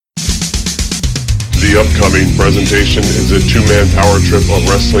The upcoming presentation is a two-man power trip of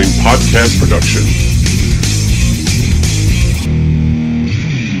wrestling podcast production.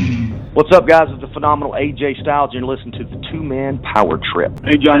 What's up, guys? It's the phenomenal AJ Styles, and you're listening to the two-man power trip.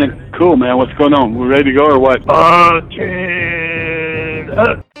 Hey, Johnny. Cool, man. What's going on? We ready to go or what?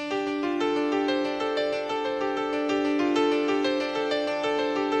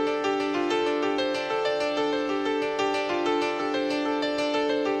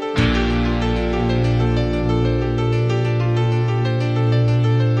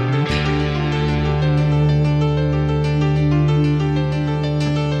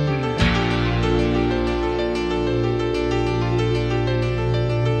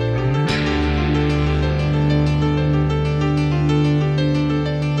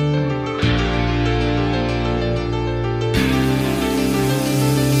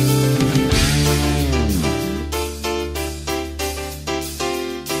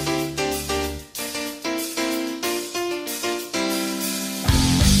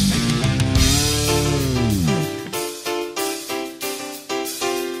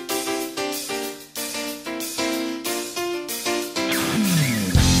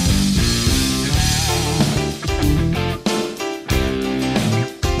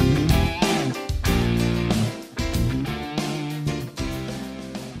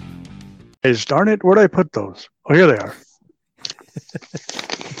 Darn it, where'd I put those? Oh, here they are.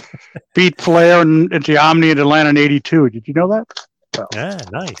 Beat Flair at the Omni in Atlanta in 82. Did you know that? Well, yeah,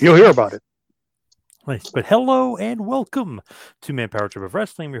 nice. You'll hear about it. Nice. But hello and welcome to Man Power Trip of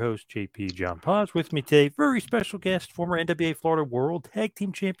Wrestling. I'm your host, JP John Paz. With me today, very special guest, former NWA Florida World Tag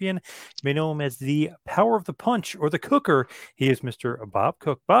Team Champion. You may know him as the Power of the Punch or the Cooker. He is Mr. Bob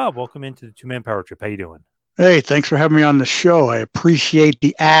Cook. Bob, welcome into the two-man power trip. How you doing? Hey, thanks for having me on the show. I appreciate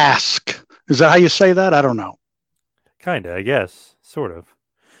the ask. Is that how you say that? I don't know. Kind of, I guess. Sort of.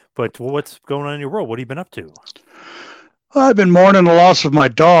 But what's going on in your world? What have you been up to? Well, I've been mourning the loss of my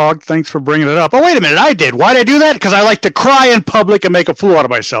dog. Thanks for bringing it up. Oh, wait a minute. I did. Why'd I do that? Because I like to cry in public and make a fool out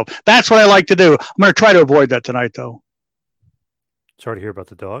of myself. That's what I like to do. I'm going to try to avoid that tonight, though. Sorry to hear about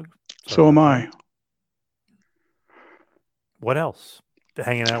the dog. So am I. What else?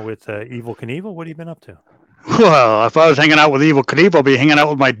 Hanging out with Evel Knievel? What have you been up to? Well, if I was hanging out with Evel Knievel, I'd be hanging out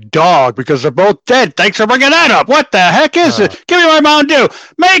with my dog because they're both dead. Thanks for bringing that up. What the heck is it? Give me my Mountain Dew.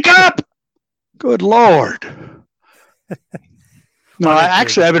 Make up! Good Lord. No,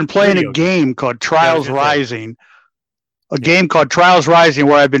 I've been playing a game called Trials Rising. A game called Trials Rising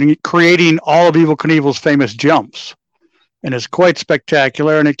where I've been creating all of Evel Knievel's famous jumps. And it's quite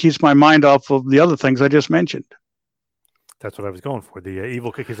spectacular, and it keeps my mind off of the other things I just mentioned. That's what I was going for, the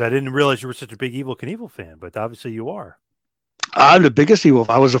Evel, because I didn't realize you were such a big Evel Knievel fan, but obviously you are. I'm the biggest Evel.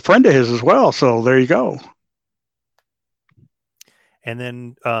 I was a friend of his as well, so there you go. And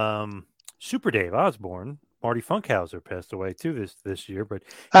then Super Dave Osborne, Marty Funkhauser passed away too this year, but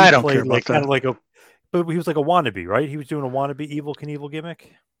I don't care about that. But he was like a wannabe, right? He was doing a wannabe Evel Knievel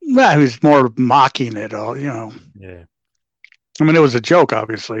gimmick. Yeah, he was more mocking it all, you know. Yeah. I mean, it was a joke,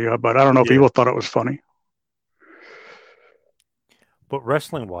 obviously, but I don't know if Evel thought it was funny. But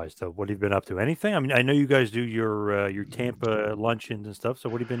wrestling-wise, though, what have you been up to? Anything? I mean, I know you guys do your Tampa luncheons and stuff. So,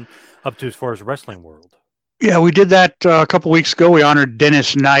 what have you been up to as far as wrestling world? Yeah, we did that a couple weeks ago. We honored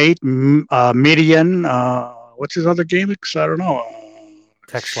Dennis Knight, Midian. What's his other gimmicks? I don't know.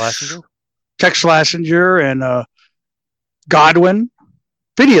 Tex Slazenger and Godwin,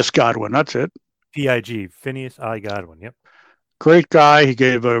 Phineas Godwin. That's it. P.I.G. Phineas I. Godwin. Yep. Great guy. He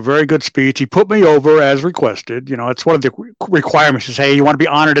gave a very good speech. He put me over as requested. You know, it's one of the requirements is, hey, you want to be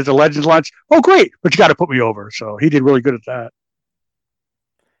honored at the Legends Lunch? Oh, great. But you got to put me over. So he did really good at that.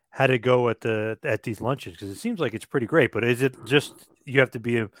 How to go at these lunches? Because it seems like it's pretty great. But is it just you have to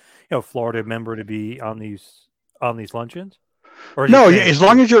be a Florida member to be on these luncheons? Or no, as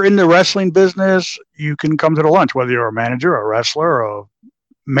long as you're in the wrestling business, you can come to the lunch, whether you're a manager, a wrestler, or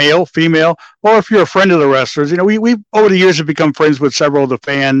male, female, or if you're a friend of the wrestlers. You know, we over the years have become friends with several of the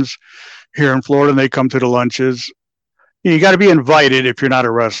fans here in Florida, and they come to the lunches. You got to be invited if you're not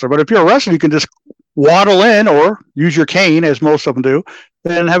a wrestler. But if you're a wrestler, you can just waddle in or use your cane, as most of them do,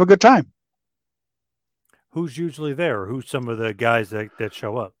 and have a good time. Who's usually there? Who's some of the guys that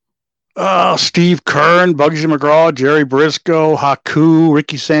show up? Steve Kern, Bugsy McGraw, Jerry Briscoe, Haku,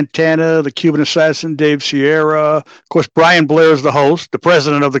 Ricky Santana, the Cuban Assassin, Dave Sierra. Of course, Brian Blair is the host, the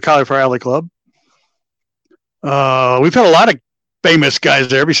president of the Cauliflower Alley Club. We've had a lot of famous guys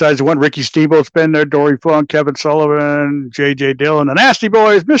there besides the one. Ricky Steamboat's been there, Dory Funk, Kevin Sullivan, J.J. Dillon, the Nasty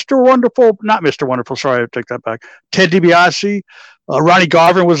Boys, Mr. Wonderful, not Mr. Wonderful, sorry, I take that back. Ted DiBiase, Ronnie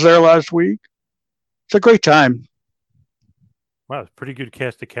Garvin was there last week. It's a great time. Wow, it's a pretty good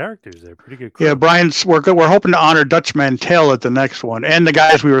cast of characters there. Pretty good crew. Yeah, we're hoping to honor Dutch Mantell at the next one, and the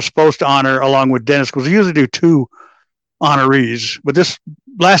guys we were supposed to honor along with Dennis, because we usually do 2 honorees. But this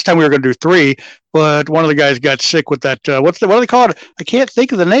last time we were going to do 3, but one of the guys got sick with that. What do they call it? I can't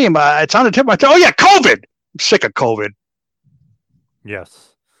think of the name. It's on the tip of my tongue. Oh yeah, COVID. I'm sick of COVID.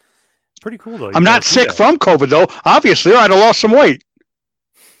 Yes. Pretty cool though. I'm not sick from COVID though. Obviously, I'd have lost some weight.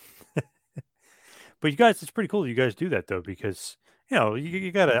 But you guys, it's pretty cool that you guys do that though, because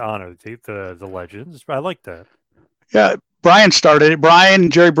you got to honor the legends. I like that. Yeah, Brian started it. Brian,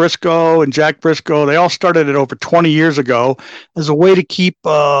 Jerry Briscoe, and Jack Briscoe, they all started it over 20 years ago as a way to keep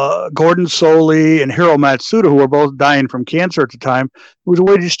Gordon Soley and Hiro Matsuda, who were both dying from cancer at the time. It was a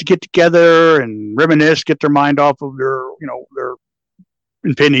way just to get together and reminisce, get their mind off of their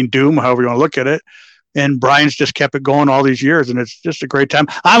impending doom, however you want to look at it. And Brian's just kept it going all these years, and it's just a great time.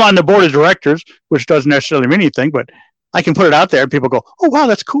 I'm on the board of directors, which doesn't necessarily mean anything, but I can put it out there, and people go, "Oh, wow,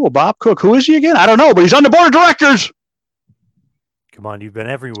 that's cool, Bob Cook. Who is he again? I don't know, but he's on the board of directors." Come on, you've been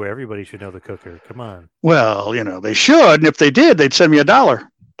everywhere. Everybody should know the Cooker. Come on. Well, they should, and if they did, they'd send me $1.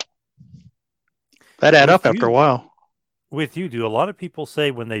 That'd add up after a while. With you, do a lot of people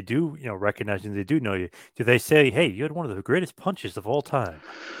say when they do, recognize you, they do know you, do they say, "Hey, you had one of the greatest punches of all time"?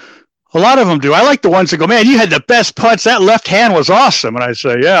 A lot of them do. I like the ones that go, "Man, you had the best punch. That left hand was awesome." And I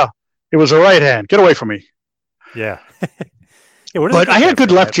say, "Yeah, it was a right hand. Get away from me." Yeah. But I had a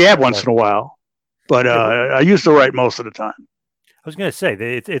good left jab once in a while. But I used the right most of the time. I was going to say,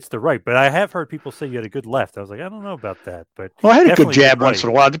 it's the right, but I have heard people say you had a good left. I was like, I don't know about that. But I had a good jab once in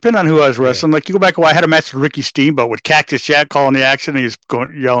a while, depending on who I was wrestling. Yeah. Like, you go back a while, I had a match with Ricky Steamboat with Cactus Jack calling the action, and he's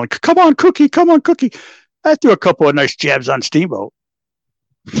yelling, "Come on, Cookie, come on, Cookie." I threw a couple of nice jabs on Steamboat.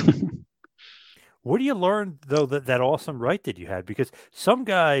 What do you learn, though, that awesome right that you had? Because some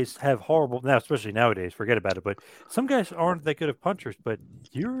guys have horrible, now especially nowadays, forget about it, but some guys aren't that good of punchers, but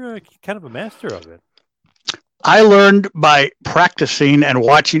you're kind of a master of it. I learned by practicing and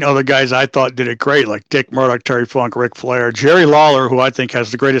watching other guys I thought did it great, like Dick Murdoch, Terry Funk, Ric Flair, Jerry Lawler, who I think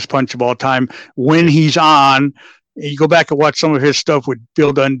has the greatest punch of all time when he's on. You go back and watch some of his stuff with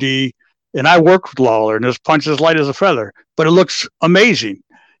Bill Dundee, and I worked with Lawler, and his punch is light as a feather, but it looks amazing.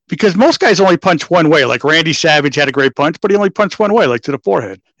 Because most guys only punch one way. Like Randy Savage had a great punch, but he only punched one way, like to the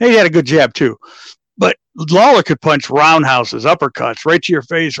forehead. And he had a good jab too. But Lawler could punch roundhouses, uppercuts, right to your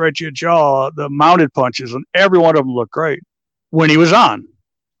face, right to your jaw, the mounted punches, and every one of them looked great when he was on.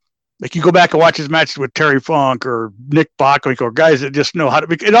 Like you go back and watch his matches with Terry Funk or Nick Bockwinkel, or guys that just know how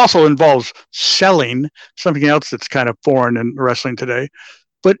to. It also involves selling, something else that's kind of foreign in wrestling today.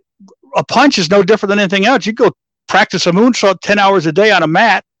 But a punch is no different than anything else. You go practice a moonsault 10 hours a day on a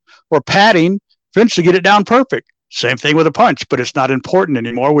mat, or padding, eventually get it down perfect. Same thing with a punch, but it's not important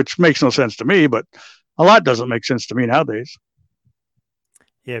anymore, which makes no sense to me, but a lot doesn't make sense to me nowadays.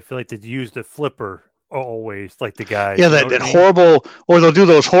 Yeah, I feel like they use the flipper always, like the guy. Yeah, that horrible, or they'll do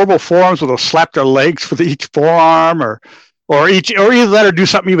those horrible forearms where they'll slap their legs with each forearm, or either that or do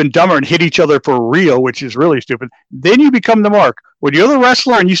something even dumber and hit each other for real, which is really stupid. Then you become the mark. When you're the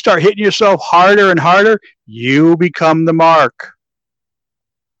wrestler and you start hitting yourself harder and harder, you become the mark.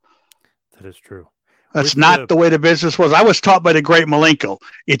 That is true. That's not the way the business was. I was taught by the great Malenko.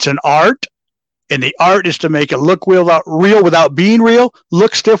 It's an art, and the art is to make it look real without being real,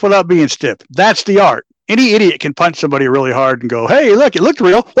 look stiff without being stiff. That's the art. Any idiot can punch somebody really hard and go, "Hey, look, it looked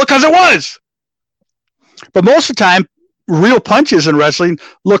real." Well, because it was. But most of the time, real punches in wrestling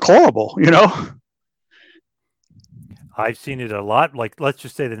look horrible, I've seen it a lot. Like, let's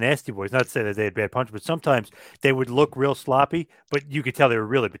just say the Nasty Boys, not to say that they had bad punches, but sometimes they would look real sloppy, but you could tell they were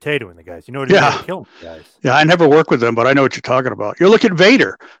really potatoing the guys. You know what I mean? Yeah. Killing the guys. Yeah, I never worked with them, but I know what you're talking about. You look at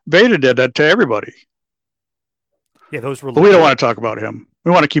Vader. Vader did that to everybody. Yeah, those were. But we don't want to talk about him.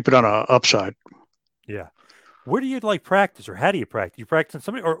 We want to keep it on a upside. Yeah. Where do you practice, or how do you practice? You practice on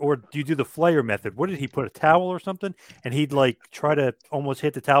somebody, or do you do the Flair method? What did he put, a towel or something, and he'd try to almost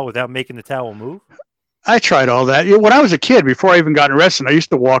hit the towel without making the towel move? I tried all that. When I was a kid, before I even got in wrestling, I used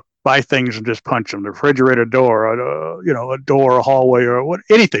to walk by things and just punch them. The refrigerator door, a door, a hallway, or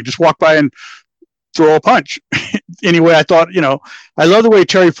anything. Just walk by and throw a punch. Anyway, I thought, I love the way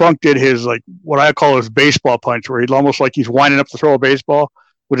Terry Funk did his, what I call his baseball punch, where he'd almost like he's winding up to throw a baseball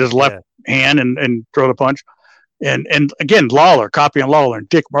with his left hand and throw the punch. And again, Lawler, copying Lawler, and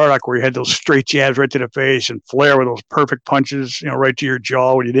Dick Murdoch, where he had those straight jabs right to the face, and Flair with those perfect punches, right to your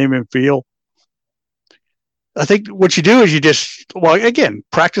jaw when you didn't even feel. I think what you do is you just, again,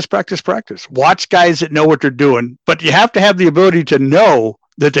 practice. Watch guys that know what they're doing, but you have to have the ability to know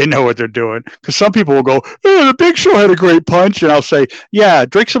that they know what they're doing. Because some people will go, "The Big Show had a great punch," and I'll say, "Yeah,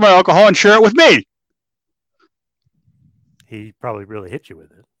 drink some alcohol and share it with me." He probably really hit you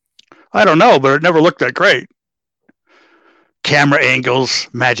with it. I don't know, but it never looked that great. Camera angles,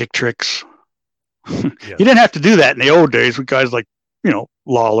 magic tricks. Yeah. You didn't have to do that in the old days with guys like,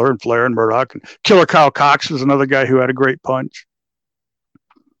 Lawler and Flair and Murdoch. And Killer Kyle Cox was another guy who had a great punch.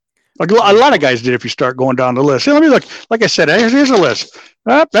 Like a lot of guys did if you start going down the list. Hey, let me look. Like I said, here's a list.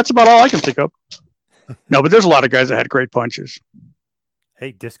 That's about all I can think of. No, but there's a lot of guys that had great punches.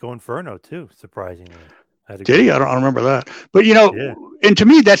 Hey, Disco Inferno, too, surprisingly. Did he? I don't remember that. But, and to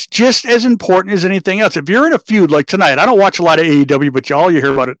me, that's just as important as anything else. If you're in a feud like tonight, I don't watch a lot of AEW, but all you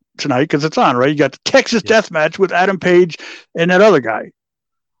hear about it tonight because it's on, right? You got the Texas Death Match with Adam Page and that other guy.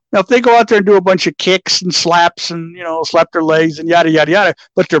 Now, if they go out there and do a bunch of kicks and slaps and, slap their legs and yada, yada, yada,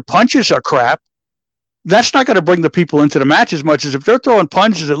 but their punches are crap, that's not going to bring the people into the match as much as if they're throwing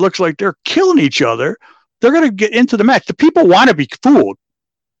punches that looks like they're killing each other, they're going to get into the match. The people want to be fooled.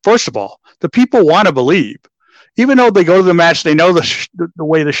 First of all, the people want to believe, even though they go to the match, they know the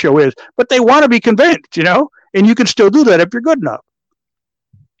way the show is, but they want to be convinced, and you can still do that if you're good enough.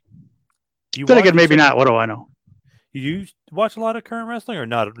 Then again, maybe not. What do I know? You watch a lot of current wrestling or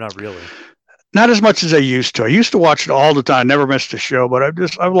not? Not really. Not as much as I used to. I used to watch it all the time, never missed a show, but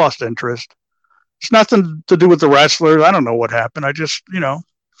I've lost interest. It's nothing to do with the wrestlers. I don't know what happened. I just,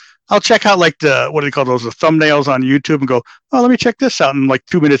 I'll check out like what do they call those, the thumbnails on YouTube and go, oh, let me check this out. And like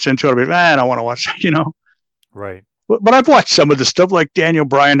 2 minutes into it, I'll be, I don't want to watch that, Right. But I've watched some of the stuff like Daniel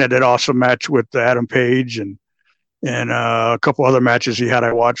Bryan had that awesome match with Adam Page and a couple other matches he had.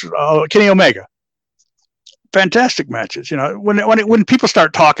 I watched Kenny Omega. Fantastic matches. When people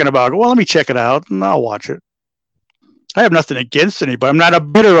start talking about, well, let me check it out and I'll watch it. I have nothing against anybody. I'm not a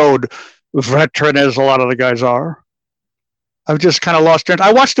bitter old veteran as a lot of the guys are. I've just kind of lost interest.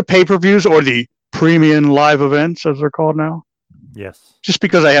 I watch the pay-per-views or the premium live events, as they're called now. Yes. Just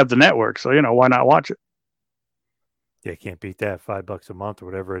because I have the network. So, why not watch it? Yeah, can't beat that. $5 a month or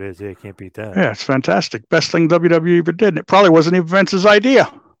whatever it is. Yeah, can't beat that. Yeah, it's fantastic. Best thing WWE ever did. And it probably wasn't even Vince's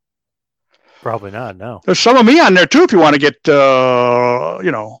idea. Probably not, no. There's some of me on there, too, if you want to get, if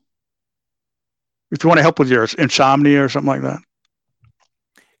you want to help with your insomnia or something like that.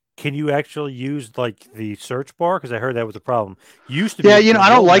 Can you actually use like the search bar? Because I heard that was a problem. Used to be. Yeah, I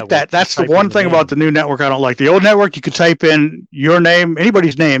don't like that. That's the one thing about the new network I don't like. The old network, you could type in your name,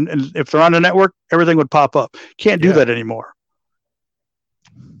 anybody's name, and if they're on the network, everything would pop up. Can't do that anymore.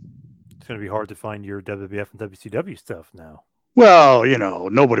 It's going to be hard to find your WWF and WCW stuff now. Well,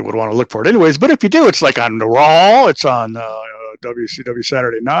 nobody would want to look for it anyways. But if you do, it's like on the Raw. It's on WCW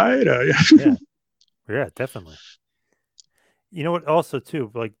Saturday Night. Yeah, definitely. You know what? Also, too,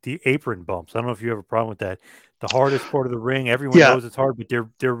 like the apron bumps. I don't know if you have a problem with that. The hardest part of the ring, everyone knows it's hard, but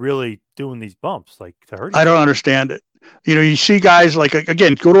they're really doing these bumps like to hurt you. I don't understand it. You see guys like,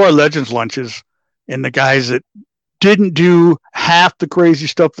 again, go to our Legends lunches, and the guys that didn't do half the crazy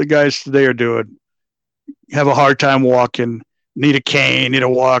stuff the guys today are doing have a hard time walking, need a cane, need a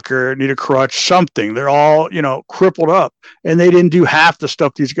walker, need a crutch, something. They're all, crippled up, and they didn't do half the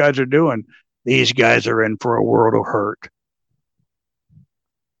stuff these guys are doing. These guys are in for a world of hurt.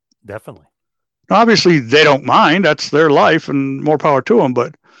 Definitely. Obviously, they don't mind. That's their life, and more power to them.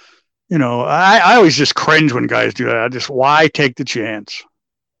 But, I always just cringe when guys do that. Why take the chance?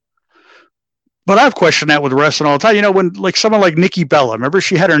 But I've questioned that with wrestling all the time. When like someone like Nikki Bella, remember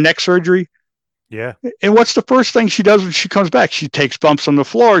she had her neck surgery? Yeah. And what's the first thing she does when she comes back? She takes bumps on the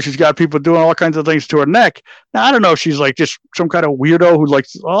floor. She's got people doing all kinds of things to her neck. Now, I don't know if she's like just some kind of weirdo who like,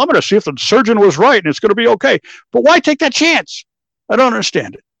 well, I'm going to see if the surgeon was right and it's going to be okay. But why take that chance? I don't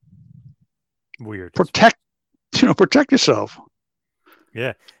understand it. Weird. Protect yourself.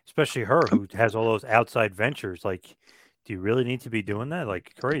 Yeah, especially her who has all those outside ventures. Like, do you really need to be doing that?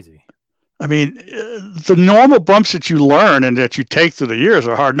 Like crazy. I mean, the normal bumps that you learn and that you take through the years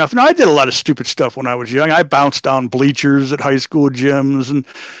are hard enough. Now, I did a lot of stupid stuff when I was young. I bounced down bleachers at high school gyms, and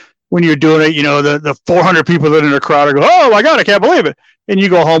when you're doing it, the 400 people that are in the crowd are going, "Oh my God, I can't believe it!" And you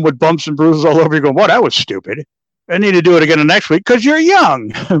go home with bumps and bruises all over. You go, "Well, that was stupid. I need to do it again the next week because you're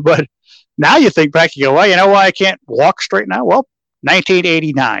young." But now you think back, you go, well, you know why I can't walk straight now? Well,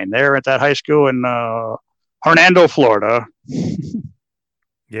 1989, there at that high school in Hernando, Florida.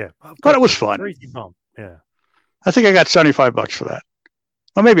 Yeah. But it was fun. Crazy bump. Yeah. I think I got $75 for that.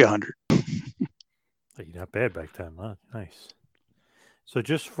 Well, maybe 100. You're not bad back then, huh? Nice. So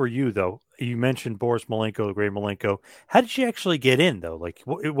just for you, though, you mentioned Boris Malenko, the great Malenko. How did you actually get in, though? Like,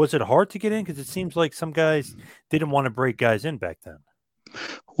 was it hard to get in? Because it seems like some guys didn't want to break guys in back then.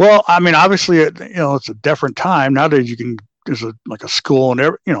 Well, I mean, obviously, it's a different time. Nowadays, there's like a school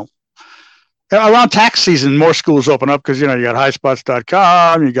and, around tax season, more schools open up because, you know, you got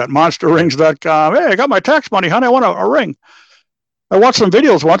highspots.com, you got monsterrings.com. Hey, I got my tax money, honey. I want a ring. I watched some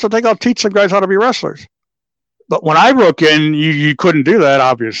videos once. I think I'll teach some guys how to be wrestlers. But when I broke in, you couldn't do that,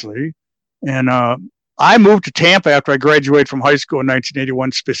 obviously. And I moved to Tampa after I graduated from high school in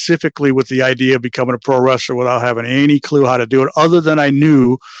 1981, specifically with the idea of becoming a pro wrestler without having any clue how to do it, other than I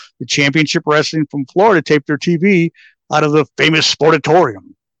knew the Championship Wrestling from Florida taped their TV out of the famous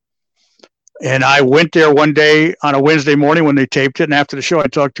Sportatorium. And I went there one day on a Wednesday morning when they taped it. And after the show, I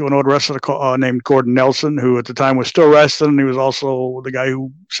talked to an old wrestler named Gordon Nelson, who at the time was still wrestling. He was also the guy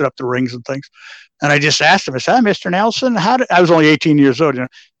who set up the rings and things. And I just asked him, I said, "Mr. Nelson, I was only 18 years old. You know,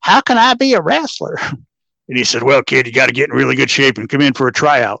 how can I be a wrestler?" And he said, "Well, kid, you got to get in really good shape and come in for a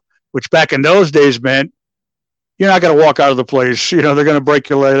tryout," which back in those days meant you're not going to walk out of the place. You know, they're going to break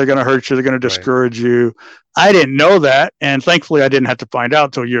your leg. They're going to hurt you. They're going to discourage you. I didn't know that. And thankfully, I didn't have to find out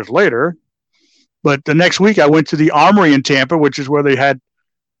until years later. But the next week, I went to the Armory in Tampa, which is where they had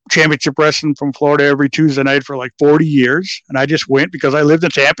Championship Wrestling from Florida every Tuesday night for like 40 years. And I just went because I lived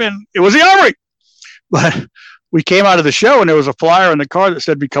in Tampa and it was the Armory. But we came out of the show and there was a flyer in the car that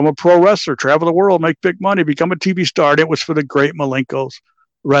said, "Become a pro wrestler, travel the world, make big money, become a TV star." And it was for the Great Malenko's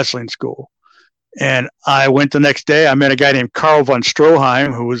Wrestling School. And I went the next day. I met a guy named Carl von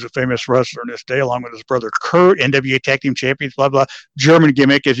Stroheim, who was a famous wrestler in this day, along with his brother Kurt, NWA Tag Team Champions, blah, blah. German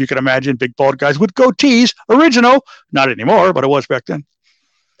gimmick, as you can imagine, big bald guys with goatees, original. Not anymore, but it was back then.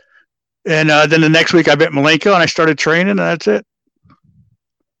 And then the next week I met Malenko and I started training, and that's it.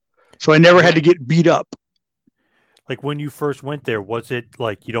 So I never had to get beat up. Like when you first went there, was it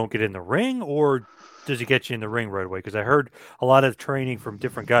like you don't get in the ring, or does it get you in the ring right away? Because I heard a lot of training from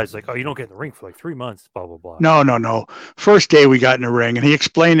different guys like, "Oh, you don't get in the ring for like 3 months, blah, blah, blah." No. First day we got in the ring, and he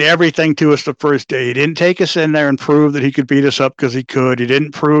explained everything to us the first day. He didn't take us in there and prove that he could beat us up because he could. He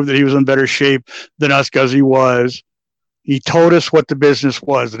didn't prove that he was in better shape than us because he was. He told us what the business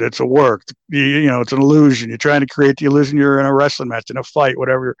was, that it's a work. You know, it's an illusion. You're trying to create the illusion you're in a wrestling match, in a fight,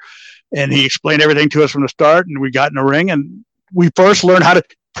 whatever. And he explained everything to us from the start, and we got in the ring, and we first learned how to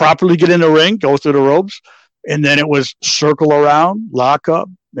properly get in the ring, go through the ropes, and then it was circle around, lock up,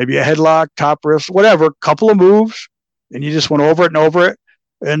 maybe a headlock, top wrist, whatever, couple of moves, and you just went over it and over it,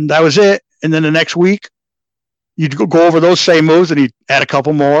 and that was it. And then the next week, you'd go over those same moves, and he'd add a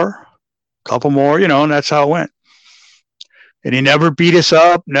couple more, you know, and that's how it went. And he never beat us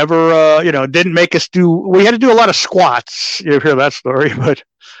up, never, didn't make us do, we had to do a lot of squats. You hear that story, but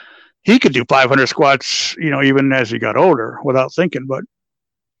he could do 500 squats, you know, even as he got older without thinking, but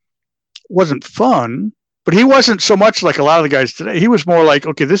it wasn't fun. But he wasn't so much like a lot of the guys today. He was more like,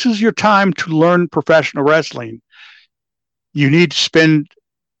 okay, this is your time to learn professional wrestling. You need to spend,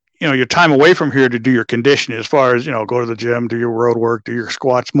 you know, your time away from here to do your conditioning, as far as, you know, go to the gym, do your road work, do your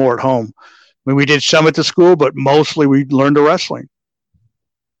squats more at home. I mean, we did some at the school, but mostly we learned the wrestling.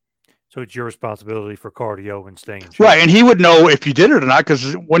 So it's your responsibility for cardio and staying in shape. Right, and he would know if you did it or not,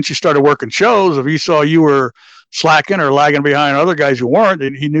 because once you started working shows, if he saw you were slacking or lagging behind other guys who weren't,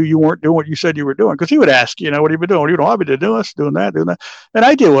 then he knew you weren't doing what you said you were doing. Because he would ask, you know, "What have you been doing? What do you want me to do? This, doing that, doing that." And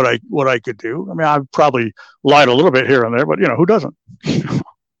I did what I could do. I mean, I probably lied a little bit here and there, but, you know, who doesn't?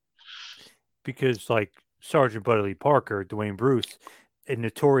 Because like Sergeant Buddy Lee Parker, Dwayne Bruce, and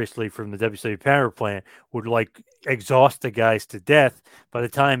notoriously from the WCW Power Plant, would like exhaust the guys to death. By the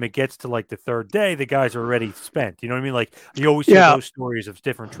time it gets to like the third day, the guys are already spent. You know what I mean? Like you always see those stories of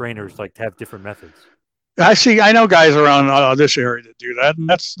different trainers like have different methods. I know guys around this area that do that, and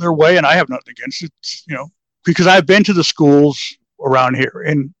that's their way, and I have nothing against it, you know, because I've been to the schools around here,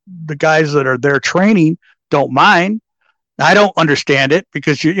 and the guys that are there training don't mind. I don't understand it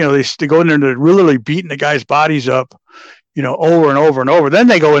because, you know, they go in there and they're really beating the guys' bodies up, you know, over and over and over. Then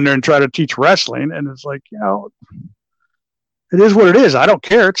they go in there and try to teach wrestling. And it's like, you know, it is what it is. I don't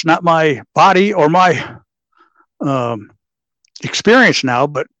care. It's not my body or my experience now,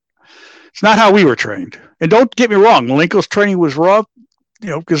 but it's not how we were trained. And don't get me wrong. Malenko's training was rough, you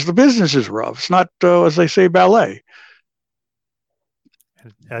know, because the business is rough. It's not, as they say, ballet.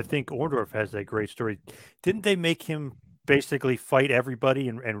 I think Orndorff has that great story. Didn't they make him basically fight everybody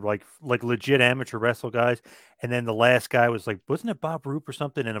and like legit amateur wrestle guys? And then the last guy was like, wasn't it Bob Roop or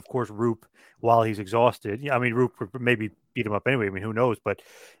something? And of course, Roop, while he's exhausted, I mean, Roop would maybe beat him up anyway. I mean, who knows? But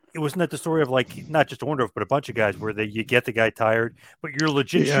it wasn't that the story of like, not just Orndorff, but a bunch of guys where you get the guy tired, but you're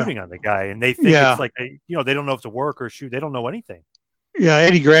legit shooting on the guy. And they think it's like, you know, they don't know if it's a work or shoot. They don't know anything. Yeah,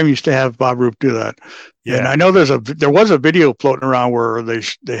 Eddie Graham used to have Bob Roop do that. Yeah. And I know there was a video floating around where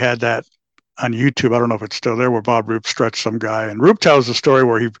they had that on YouTube. I don't know if it's still there, where Bob Roop stretched some guy. And Roop tells the story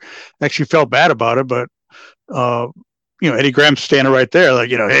where he actually felt bad about it, but Eddie Graham's standing right there, like,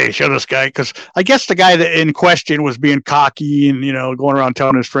 hey, show this guy. Because I guess the guy that in question was being cocky and, going around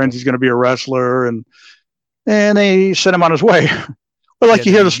telling his friends he's going to be a wrestler. And they sent him on his way. But like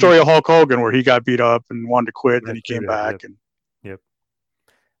you hear the story of Hulk Hogan where he got beat up and wanted to quit, and then he came back. Yep.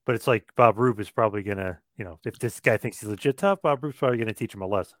 But it's like Bob Roop is probably going to, if this guy thinks he's legit tough, Bob Roop's probably going to teach him a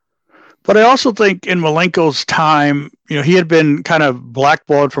lesson. But I also think in Malenko's time, he had been kind of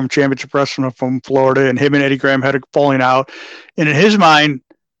blackballed from Championship Wrestling from Florida, and him and Eddie Graham had a falling out. And in his mind,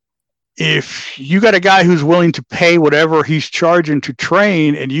 if you got a guy who's willing to pay whatever he's charging to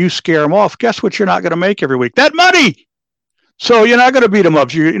train and you scare him off, guess what you're not going to make every week? That money! So you're not going to beat him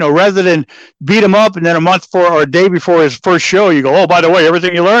up. Rather than beat him up and then a day before his first show, you go, oh, by the way,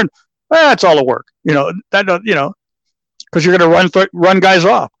 everything you learned, that's all the work. Because you're going to run guys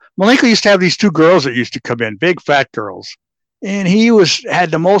off. Malenko used to have these two girls that used to come in, big fat girls, and he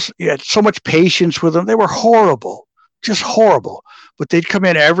had so much patience with them. They were horrible, just horrible. But they'd come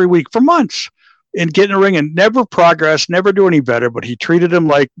in every week for months and get in the ring and never progress, never do any better. But he treated them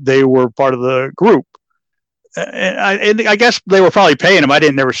like they were part of the group. And I guess they were probably paying him. I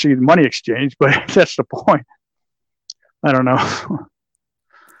didn't never see the money exchange, but that's the point. I don't know.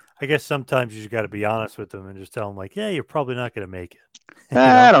 I guess sometimes you just got to be honest with them and just tell them, like, yeah, you're probably not going to make it.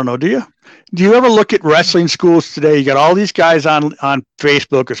 I don't know. Do you? Do you ever look at wrestling schools today? You got all these guys on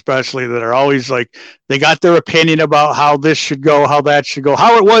Facebook, especially, that are always like, they got their opinion about how this should go, how that should go,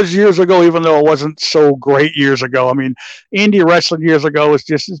 how it was years ago, even though it wasn't so great years ago. I mean, indie wrestling years ago was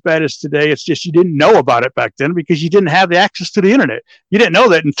just as bad as today. It's just you didn't know about it back then because you didn't have the access to the internet. You didn't know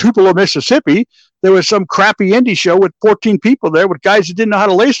that in Tupelo, Mississippi, there was some crappy indie show with 14 people there with guys that didn't know how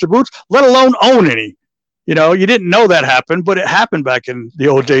to lace their boots, let alone own any. You didn't know that happened, but it happened back in the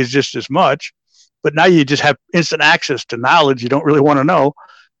old days just as much. But now you just have instant access to knowledge you don't really want to know.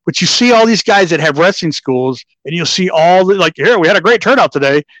 But you see all these guys that have wrestling schools, and you'll see here, we had a great turnout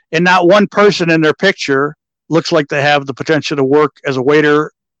today, and not one person in their picture looks like they have the potential to work as a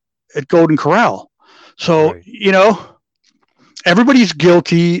waiter at Golden Corral. So, right. Everybody's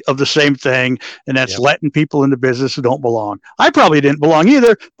guilty of the same thing, and that's letting people into business who don't belong. I probably didn't belong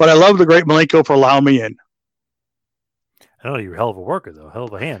either, but I love the great Malenko for allowing me in. I don't know, you're a hell of a worker, though. Hell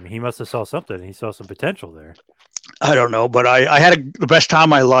of a hand. He must have saw something. He saw some potential there. I don't know, but I had the best time of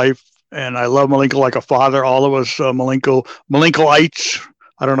my life, and I love Malenko like a father. All of us Malenkoites,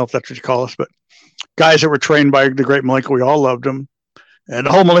 I don't know if that's what you call us, but guys that were trained by the great Malenko, we all loved him. And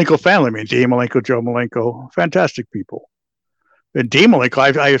the whole Malenko family, Dean Malenko, Joe Malenko, fantastic people. And Dean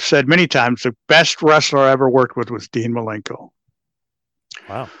Malenko, I have said many times, the best wrestler I ever worked with was Dean Malenko.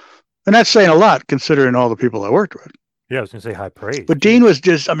 Wow. And that's saying a lot, considering all the people I worked with. Yeah, I was going to say high praise. But Dean was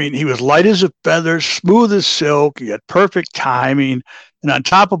he was light as a feather, smooth as silk. He had perfect timing. And on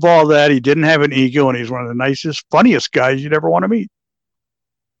top of all that, he didn't have an ego, and he's one of the nicest, funniest guys you'd ever want to meet.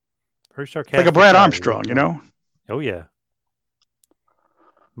 Very sarcastic. Like a Brad Armstrong, Oh, yeah.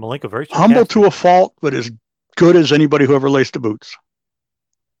 Malenko, very sarcastic. Humble to a fault, but as good as anybody who ever laced the boots.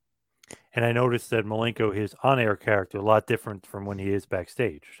 And I noticed that Malenko, his on-air character, a lot different from when he is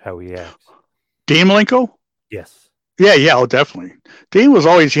backstage, how he acts. Dean Malenko? Yes. Yeah, definitely. Dean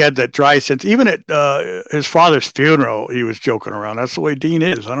he had that dry sense. Even at his father's funeral, he was joking around. That's the way Dean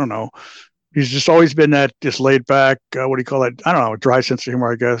is. I don't know. He's just always been that just laid back, what do you call that? I don't know, a dry sense of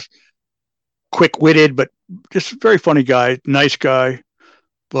humor, I guess. Quick-witted, but just a very funny guy, nice guy.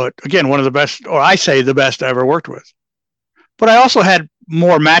 But again, one of the best, or I say the best I ever worked with. But I also had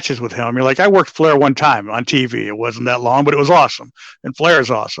more matches with him. I worked Flair one time on TV. It wasn't that long, but it was awesome. And Flair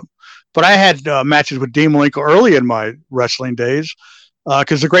is awesome. But I had matches with Dean Malenko early in my wrestling days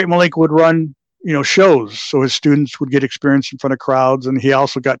because the great Malenko would run, shows. So his students would get experience in front of crowds. And he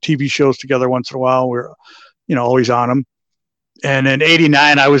also got TV shows together once in a while. We're, always on them. And in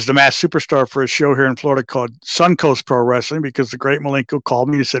 89, I was the masked superstar for a show here in Florida called Suncoast Pro Wrestling because the great Malenko called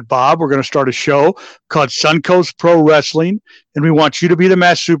me and said, Bob, we're going to start a show called Suncoast Pro Wrestling, and we want you to be the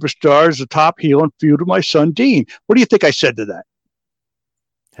masked superstar as the top heel and feud with my son, Dean. What do you think I said to that?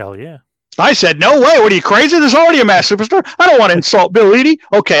 Hell yeah. I said, no way. What are you, crazy? There's already a masked superstar. I don't want to insult Bill Eadie.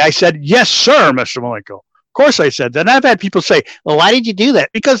 Okay, I said, yes, sir, Mr. Malenko. Of course I said that. And I've had people say, well, why did you do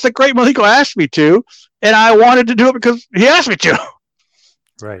that? Because the great Malenko asked me to. And I wanted to do it because he asked me to.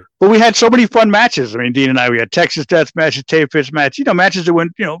 Right. But we had so many fun matches. Dean and I, we had Texas Death matches, Tape Fish match, matches that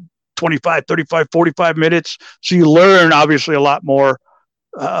went, 25, 35, 45 minutes. So you learn obviously a lot more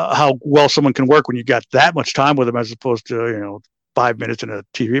how well someone can work when you got that much time with them as opposed to, 5 minutes in a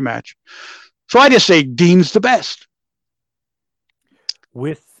TV match. So I just say Dean's the best.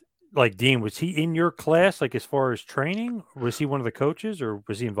 With Dean, was he in your class, as far as training? Was he one of the coaches or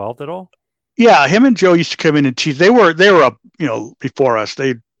was he involved at all? Yeah, him and Joe used to come in and teach. They were up, before us.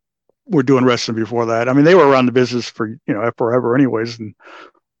 They were doing wrestling before that. I mean, they were around the business for forever, anyways. And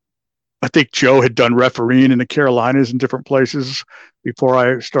I think Joe had done refereeing in the Carolinas and different places before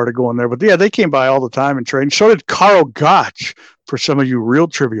I started going there. But yeah, they came by all the time and trained. So did Carl Gotch, for some of you real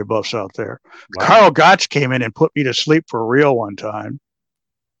trivia buffs out there. Wow. Carl Gotch came in and put me to sleep for real one time.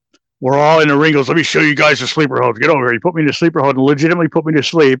 We're all in the ring. Goes, let me show you guys the sleeper hold. Get over here. He put me in the sleeper hold and legitimately put me to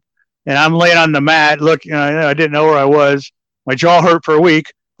sleep. And I'm laying on the mat. Look, I didn't know where I was. My jaw hurt for a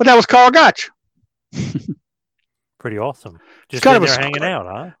week. But that was Carl Gotch. Pretty awesome. Just kind of hanging out,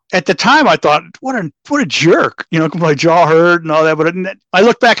 huh? At the time, I thought, what a jerk. My jaw hurt and all that. But I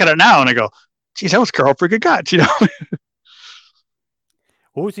look back at it now and I go, geez, that was Carl freaking Gotch,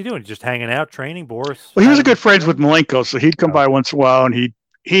 What was he doing? Just hanging out, training, Boris? Well, he was a good friends with Malenko, so he'd come by once in a while and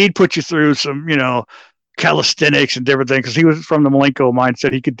he'd put you through some, calisthenics and different things, because he was from the Malenko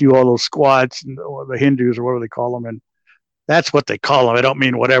mindset. He could do all those squats or the Hindus or whatever they call them, and that's what they call them. I don't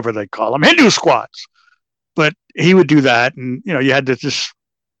mean whatever they call them, Hindu squats. But he would do that, and you had to just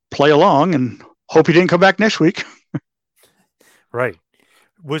play along and hope he didn't come back next week. Right.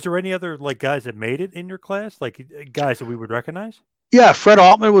 Was there any other guys that made it in your class, guys that we would recognize? Yeah, Fred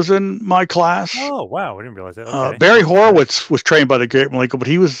Altman was in my class. Oh, wow. I didn't realize that. Okay. Barry Horowitz was trained by the great Malenko, but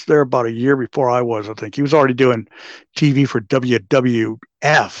he was there about a year before I was, I think. He was already doing TV for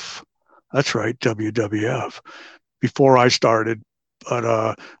WWF. That's right, WWF, before I started.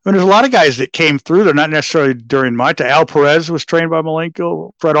 But there's a lot of guys that came through there, not necessarily during my time. Al Perez was trained by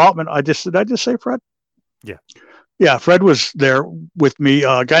Malenko. Fred Altman. Did I just say Fred? Yeah. Yeah, Fred was there with me.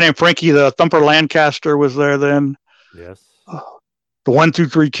 A guy named Frankie the Thumper Lancaster was there then. Yes. The 1, 2,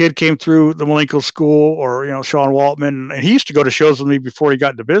 3 kid came through the Malenko school, or Sean Waltman, and he used to go to shows with me before he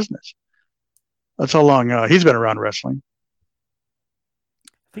got into business. That's how long he's been around wrestling.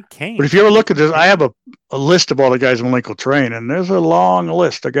 I think Kane. But if you ever look at this, I have a list of all the guys Malenko train, and there's a long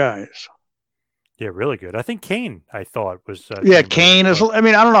list of guys. Yeah, really good. I think Kane, I thought, was. Kane is. I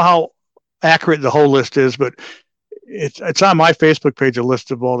mean, I don't know how accurate the whole list is, but it's on my Facebook page, a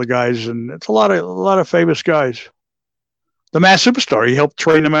list of all the guys, and it's a lot of famous guys. The Masked Superstar. He helped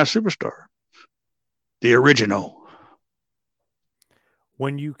train the Masked Superstar, the original.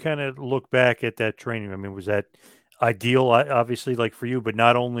 When you kind of look back at that training, I mean, was that ideal, obviously, for you, but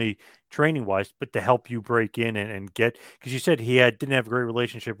not only training-wise, but to help you break in and get, because you said he didn't have a great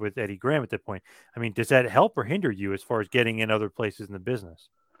relationship with Eddie Graham at that point. I mean, does that help or hinder you as far as getting in other places in the business?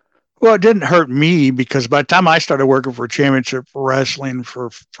 Well, it didn't hurt me, because by the time I started working for Championship Wrestling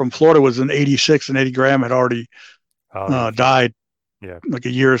from Florida was in '86, and Eddie Graham had already died a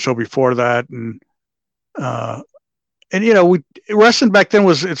year or so before that. And wrestling back then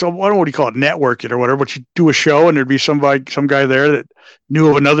was, I don't know what you call it, networking or whatever, but you do a show and there'd be some guy there that knew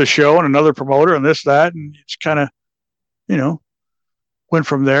of another show and another promoter and this, that. And it's kind of, went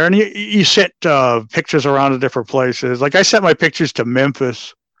from there. And you sent pictures around to different places. I sent my pictures to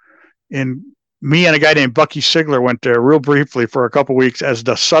Memphis, and me and a guy named Bucky Sigler went there real briefly for a couple weeks as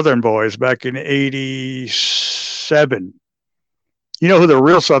the Southern Boys back in '87. You know who the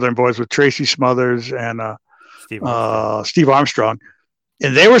real Southern Boys with Tracy Smothers and Steve Armstrong.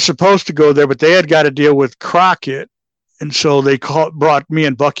 And they were supposed to go there, but they had got to deal with Crockett. And so they brought me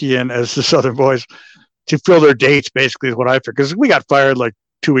and Bucky in as the Southern Boys to fill their dates, basically, is what I figured. Because we got fired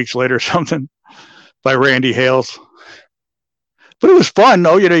 2 weeks later or something by Randy Hales. But it was fun,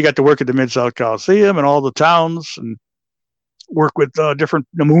 though. You got to work at the Mid-South Coliseum and all the towns and work with the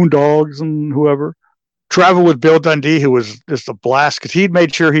Moondogs and whoever. Travel with Bill Dundee, who was just a blast, because he'd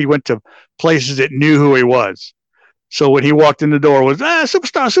made sure he went to places that knew who he was. So when he walked in the door, it was,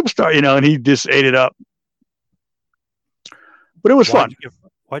 superstar, and he just ate it up. But it was fun.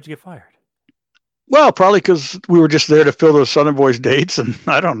 Why'd you get fired? Well, probably because we were just there to fill those Southern Boys dates, and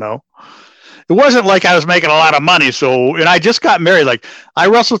I don't know. It wasn't like I was making a lot of money. And I just got married. I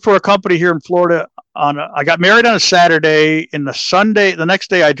wrestled for a company here in Florida. I got married on a Saturday, and the next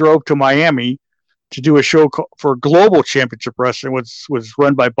day I drove to Miami to do a show for Global Championship Wrestling, which was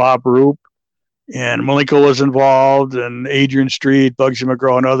run by Bob Roop, and Malenko was involved, and Adrian Street, Bugsy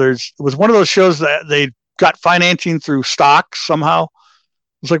McGraw, and others. It was one of those shows that they got financing through stocks somehow.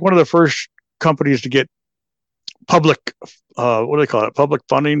 It was one of the first companies to get public, what do they call it? Public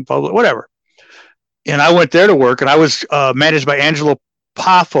funding, whatever. And I went there to work, and I was managed by Angelo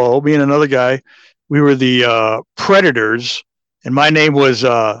Poffo, me and another guy. We were the Predators, and my name was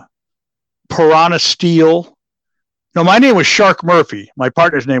Piranha Steel. No, my name was Shark Murphy. My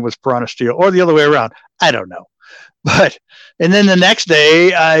partner's name was Piranha Steel, or the other way around. I don't know. And then the next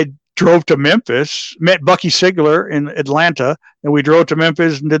day, I drove to Memphis, met Bucky Sigler in Atlanta, and we drove to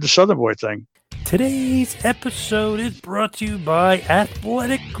Memphis and did the Southern Boy thing. Today's episode is brought to you by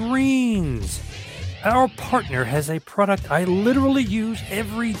Athletic Greens. Our partner has a product I literally use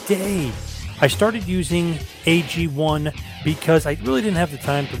every day. I started using AG1 because I really didn't have the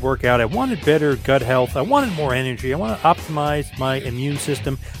time to work out. I wanted better gut health. I wanted more energy. I want to optimize my immune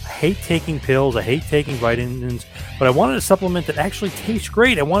system. I hate taking pills. I hate taking vitamins, but I wanted a supplement that actually tastes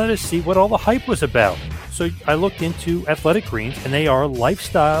great. I wanted to see what all the hype was about. So I looked into Athletic Greens, and they are a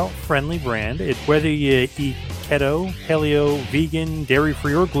lifestyle-friendly brand. Whether you eat keto, paleo, vegan,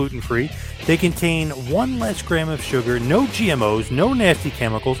 dairy-free, or gluten-free, they contain 1 less gram of sugar, no GMOs, no nasty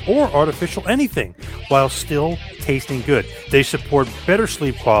chemicals, or artificial anything, while still tasting good. They support better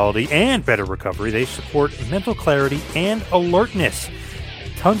sleep quality and better recovery. They support mental clarity and alertness.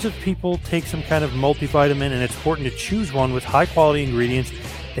 Tons of people take some kind of multivitamin, and it's important to choose one with high-quality ingredients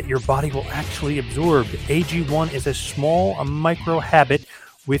that your body will actually absorb. AG1 is a small micro habit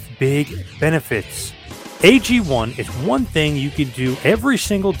with big benefits. AG1 is one thing you can do every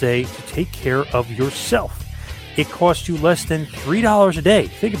single day to take care of yourself. It costs you less than $3 a day.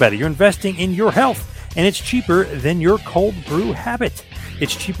 Think about it. You're investing in your health, and it's cheaper than your cold brew habit.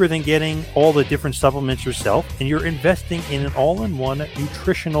 It's cheaper than getting all the different supplements yourself, and you're investing in an all-in-one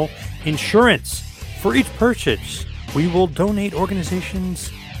nutritional insurance. For each purchase, we will donate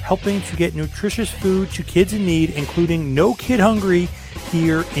organizations helping to get nutritious food to kids in need, including No Kid Hungry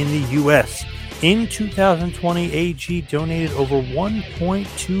here in the U.S. In 2020, AG donated over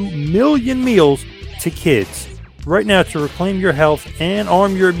 1.2 million meals to kids. Right now, to reclaim your health and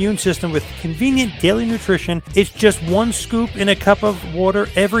arm your immune system with convenient daily nutrition, it's just 1 scoop in a cup of water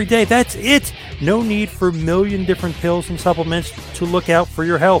every day. That's it. No need for a million different pills and supplements to look out for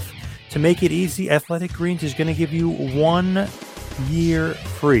your health. To make it easy, Athletic Greens is going to give you 1 year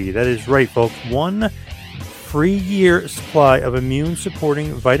free. That is right, folks. 1 free year supply of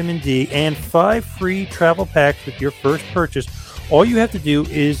immune-supporting vitamin D and 5 free travel packs with your first purchase. All you have to do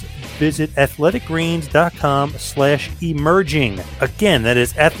is visit athleticgreens.com/emerging. Again, that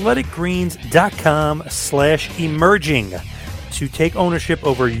is athleticgreens.com/emerging to take ownership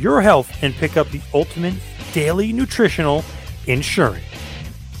over your health and pick up the ultimate daily nutritional insurance.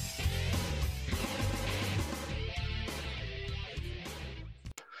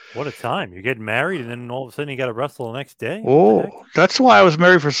 What a time. You're getting married, and then all of a sudden you got to wrestle the next day? Oh, that's why I was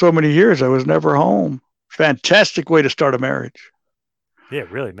married for so many years. I was never home. Fantastic way to start a marriage. Yeah,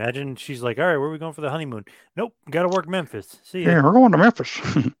 really. Imagine she's like, all right, where are we going for the honeymoon? Nope, got to work Memphis. See ya. Yeah, we're going to Memphis.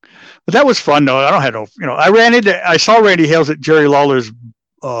 But that was fun, though. I don't have no, I saw Randy Hales at Jerry Lawler's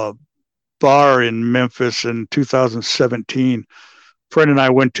bar in Memphis in 2017. Friend and I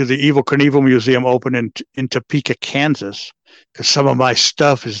went to the Evel Knievel Museum open in Topeka, Kansas, because some of my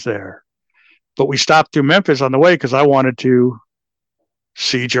stuff is there. But we stopped through Memphis on the way because I wanted to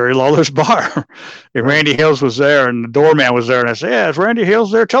see Jerry Lawler's bar. And Randy Hales was there, and the doorman was there. And I said, yeah, is Randy Hales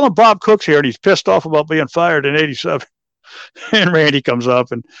there? Tell him Bob Cook's here, and he's pissed off about being fired in 87. And Randy comes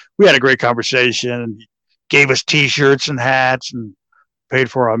up, and we had a great conversation, and he gave us T-shirts and hats and paid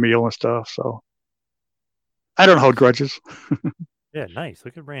for our meal and stuff. So I don't hold grudges. Yeah, nice.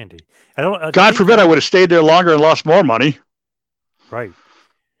 Look at Randy. God forbid I would have stayed there longer and lost more money. Right.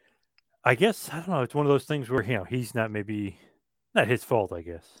 I guess, I don't know. It's one of those things where, he's not his fault, I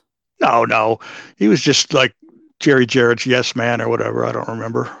guess. No. He was just like Jerry Jarrett's yes man or whatever. I don't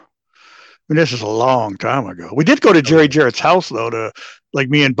remember. I mean, this is a long time ago. We did go to Jerry Jarrett's house, though, to like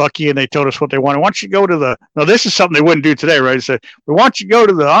me and Bucky, and they told us what they wanted. Why don't you go to this is something they wouldn't do today, right? They said, we want you to go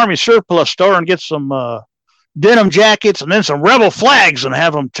to the Army surplus store and get some denim jackets and then some rebel flags and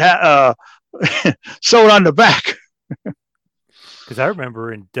have them sewed on the back. Because I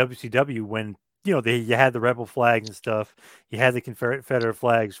remember in WCW when you had the rebel flags and stuff, you had the Confederate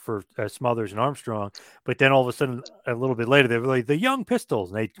flags for Smothers and Armstrong, but then all of a sudden, a little bit later, they were like the Young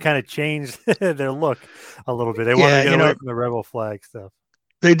Pistols, and they kind of changed their look a little bit. They wanted to get away from the rebel flag stuff.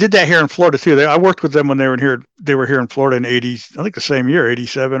 They did that here in Florida too. I worked with them when they were here. They were here in Florida in 80, I think the same year,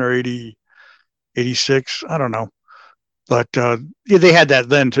 87 or 80. 86, I don't know. But they had that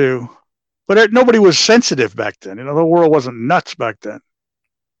then too. But nobody was sensitive back then. The world wasn't nuts back then.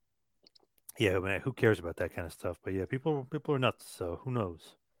 Yeah, man, who cares about that kind of stuff? But yeah, people are nuts, so who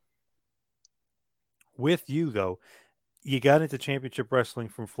knows? With you, though, you got into championship wrestling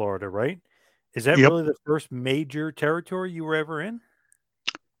from Florida, right? Is that really the first major territory you were ever in?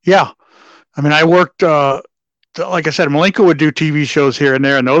 Yeah. I mean, I worked, like I said, Malenko would do TV shows here and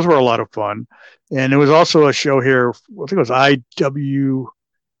there, and those were a lot of fun. And there was also a show here, I think it was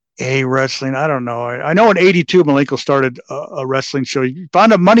wrestling. I don't know. I know in '82 Malenko started a wrestling show. You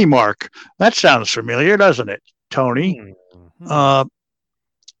found a Money Mark. That sounds familiar, doesn't it, Tony? Mm-hmm.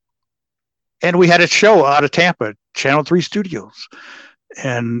 And we had a show out of Tampa, Channel 3 Studios,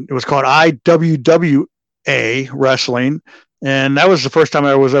 and it was called IWWA Wrestling. And that was the first time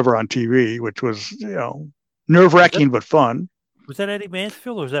I was ever on TV, which was, nerve-wracking but fun. Was that Eddie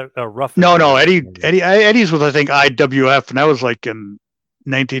Mansfield or was that Rough? No, Eddie's was, I think, IWF, and that was like in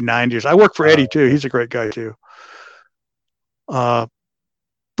 1990s. I worked for Eddie too. He's a great guy too. But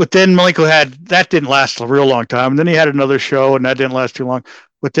then Malenko that didn't last a real long time. And then he had another show, and that didn't last too long.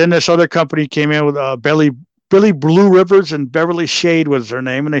 But then this other company came in with Billy Blue Rivers and Beverly Shade was their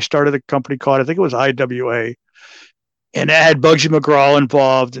name, and they started a company called, I think it was IWA. And it had Bugsy McGraw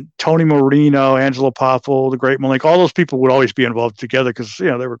involved, and Tony Marino, Angelo Poffo, the great Malenko. All those people would always be involved together because, they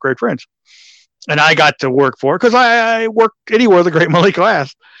were great friends. And I got to work for it because I worked anywhere the great Malenko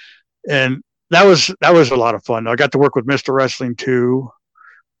asked. And that was a lot of fun. I got to work with Mr. Wrestling 2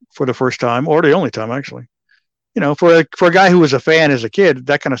 for the first time, or the only time, actually. For a guy who was a fan as a kid,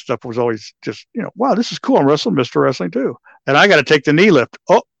 that kind of stuff was always just, wow, this is cool. I'm wrestling Mr. Wrestling 2. And I got to take the knee lift.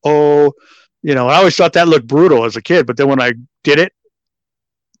 I always thought that looked brutal as a kid, but then when I did it,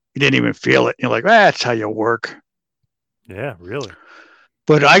 you didn't even feel it. You're like, that's how you work. Yeah, really.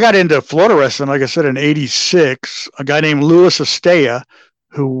 But I got into Florida wrestling, like I said, in '86. A guy named Louis Estea,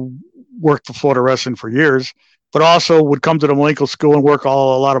 who worked for Florida Wrestling for years, but also would come to the Malenko school and work a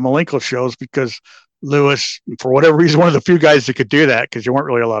lot of Malenko shows because Louis, for whatever reason, one of the few guys that could do that because you weren't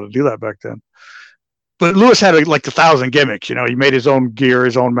really allowed to do that back then. But Louis had like 1,000 gimmicks. He made his own gear,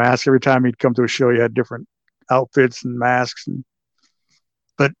 his own mask. Every time he'd come to a show, he had different outfits and masks.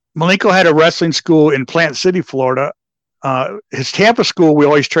 But Malenko had a wrestling school in Plant City, Florida. His Tampa school, we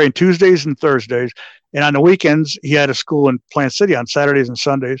always trained Tuesdays and Thursdays. And on the weekends, he had a school in Plant City on Saturdays and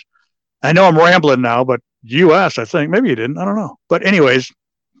Sundays. I know I'm rambling now, but you asked, I think. Maybe you didn't. I don't know. But anyways,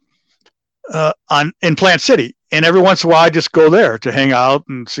 in Plant City. And every once in a while, I just go there to hang out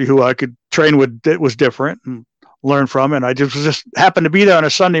and see who I could train with that was different and learn from. And I just happened to be there on a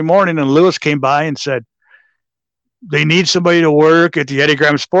Sunday morning, and Louis came by and said, they need somebody to work at the Eddie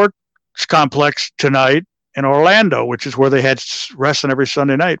Graham Sports Complex tonight in Orlando, which is where they had wrestling every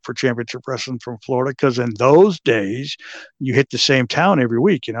Sunday night for Championship Wrestling from Florida. Because in those days, you hit the same town every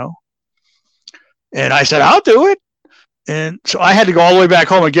week, And I said, I'll do it. And so I had to go all the way back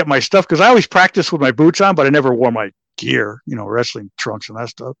home and get my stuff because I always practiced with my boots on, but I never wore my gear, wrestling trunks and that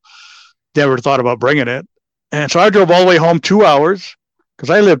stuff. Never thought about bringing it. And so I drove all the way home 2 hours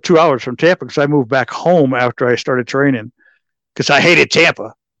because I lived 2 hours from Tampa because I moved back home after I started training because I hated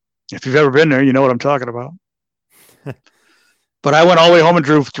Tampa. If you've ever been there, you know what I'm talking about. But I went all the way home and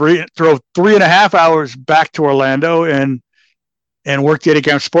drove 3.5 hours back to Orlando and worked the Eddie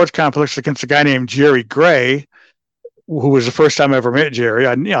Graham Sports Complex against a guy named Jerry Gray, who was the first time I ever met Jerry.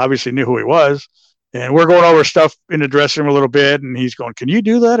 I obviously knew who he was. And we're going over stuff in the dressing room a little bit. And he's going, can you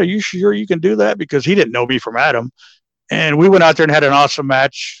do that? Are you sure you can do that? Because he didn't know me from Adam. And we went out there and had an awesome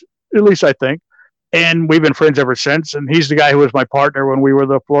match, at least I think. And we've been friends ever since. And he's the guy who was my partner when we were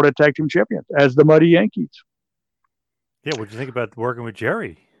the Florida Tag Team Champions as the Muddy Yankees. Yeah, what did you think about working with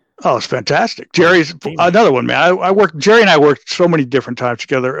Jerry? Oh, it's fantastic. Jerry's another one, man. Jerry and I worked so many different times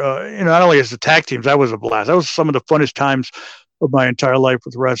together. Not only as the tag teams, that was a blast. That was some of the funnest times of my entire life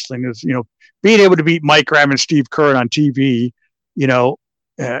with wrestling is, being able to beat Mike Graham and Steve Keirn on TV,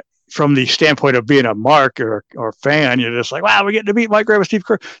 from the standpoint of being a mark or fan, you're just like, wow, we're getting to beat Mike Graham and Steve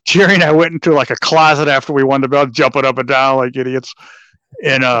Keirn. Jerry and I went into like a closet after we won the belt, jumping up and down like idiots.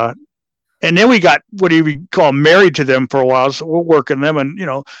 And then we got what do you call married to them for a while. So we're working them and,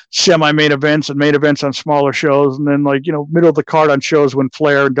 semi-main events and main events on smaller shows. And then middle of the card on shows when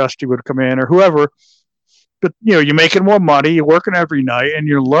Flair and Dusty would come in or whoever. But, you're making more money, you're working every night, and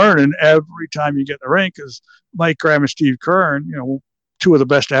you're learning every time you get in the ring because Mike Graham and Steve Keirn, two of the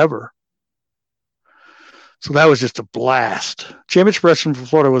best ever. So that was just a blast. Championship Wrestling for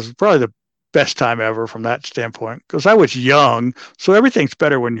Florida was probably the best time ever from that standpoint because I was young. So everything's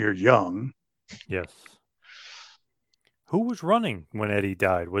better when you're young. Yes. Who was running when Eddie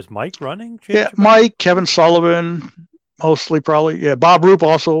died? Was Mike running? Yeah, Mike, Kevin Sullivan, mostly probably. Yeah, Bob Roop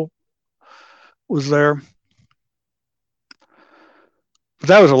also was there. But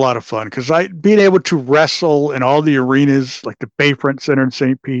that was a lot of fun because being able to wrestle in all the arenas like the Bayfront Center in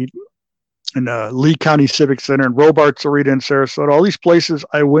St. Pete and Lee County Civic Center and Robarts Arena in Sarasota, all these places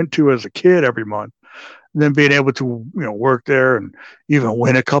I went to as a kid every month. And then being able to work there and even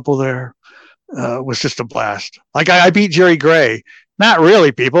win a couple there was just a blast. Like I beat Jerry Gray. Not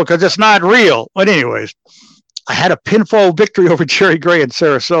really, people, because it's not real. But anyways, I had a pinfall victory over Jerry Gray in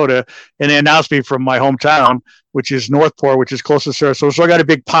Sarasota, and they announced me from my hometown, which is Northport, which is close to Sarasota. So I got a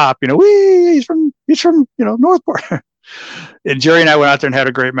big pop. Wee, he's from Northport. And Jerry and I went out there and had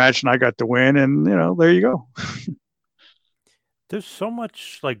a great match, and I got the win. And there you go. There's so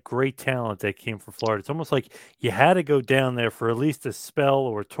much like great talent that came from Florida. It's almost like you had to go down there for at least a spell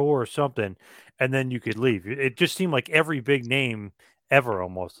or a tour or something, and then you could leave. It just seemed like every big name ever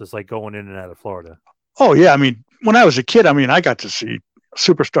almost is like going in and out of Florida. Oh yeah, I mean, when I was a kid, I got to see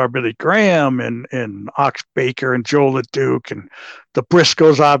superstar Billy Graham and Ox Baker and Joe LeDuc and the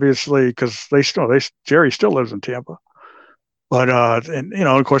Briscoes, obviously, because Jerry still lives in Tampa. But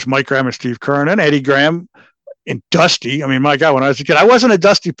of course, Mike Graham and Steve Kern and Eddie Graham. And Dusty, my God, when I was a kid, I wasn't a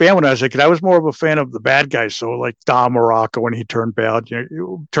Dusty fan when I was a kid. I was more of a fan of the bad guys. So like Don Morocco when he turned bad,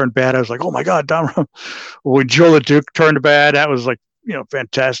 I was like, oh my God, Don Morocco. When Joe LeDuc turned bad, that was like,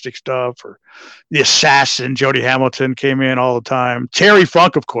 fantastic stuff. Or the Assassin, Jody Hamilton came in all the time. Terry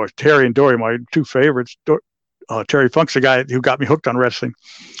Funk, of course, Terry and Dory, my two favorites. Terry Funk's the guy who got me hooked on wrestling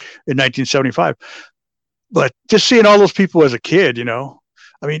in 1975. But just seeing all those people as a kid,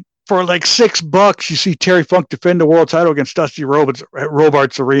 for like $6, you see Terry Funk defend the world title against Dusty Rhodes at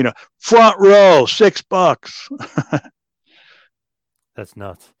Robarts Arena. Front row, $6. That's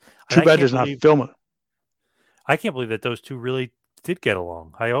nuts. Too bad there's not film it. I can't believe that those two really did get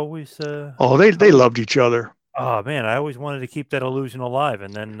along. I always they loved each other. Oh man, I always wanted to keep that illusion alive,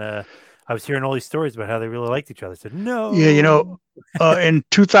 and then I was hearing all these stories about how they really liked each other. I said no. Yeah, in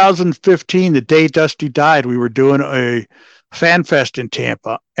 2015, the day Dusty died, we were doing a Fan Fest in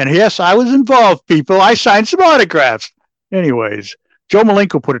Tampa. And yes, I was involved, people. I signed some autographs. Anyways, Joe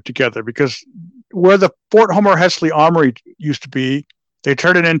Malenko put it together because where the Fort Homer Hesley Armory used to be, they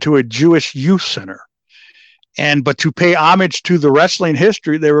turned it into a Jewish youth center. But to pay homage to the wrestling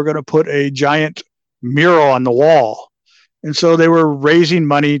history, they were going to put a giant mural on the wall. And so they were raising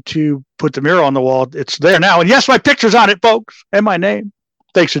money to put the mural on the wall. It's there now. And yes, my picture's on it, folks, and my name.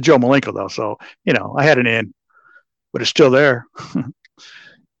 Thanks to Joe Malenko, though. So, I had an in. But it's still there.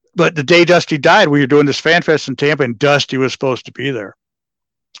 But the day Dusty died, we were doing this Fan Fest in Tampa, and Dusty was supposed to be there.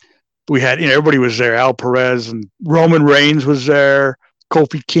 We had, everybody was there. Al Perez and Roman Reigns was there.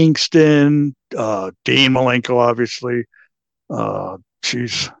 Kofi Kingston, Dean Malenko, obviously. Trying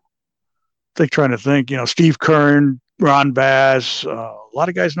to think. Steve Kern, Ron Bass. A lot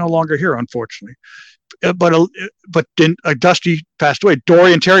of guys no longer here, unfortunately. But then Dusty passed away.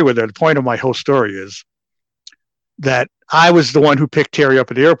 Dory and Terry were there. The point of my whole story is that I was the one who picked Terry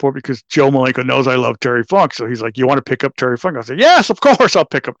up at the airport because Joe Malenko knows I love Terry Funk. So he's like, you want to pick up Terry Funk? I said, yes, of course I'll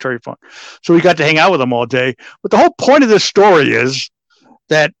pick up Terry Funk. So we got to hang out with him all day. But the whole point of this story is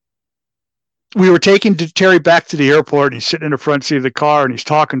that we were taking Terry back to the airport, and he's sitting in the front seat of the car, and he's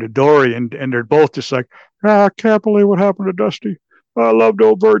talking to Dory, and they're both just like, I can't believe what happened to Dusty. I loved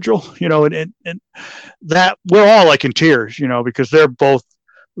old Virgil, and that we're all like in tears, because they're both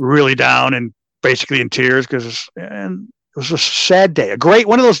really down and basically in tears because it was a sad day.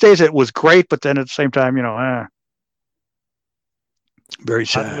 One of those days that was great, but then at the same time, very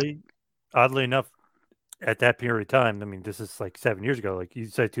sad. Oddly enough, at that period of time, this is like 7 years ago, like you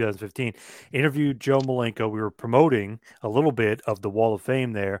said, 2015, interviewed Joe Malenko. We were promoting a little bit of the Wall of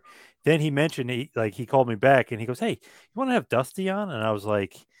Fame there. Then he mentioned, he called me back and he goes, hey, you want to have Dusty on? And I was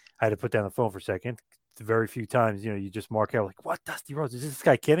like, I had to put down the phone for a second. Very few times, you just mark out like, what, Dusty Rhodes? Is this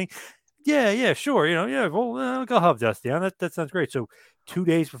guy kidding? Yeah, sure. I'll have Dusty on. That sounds great. So 2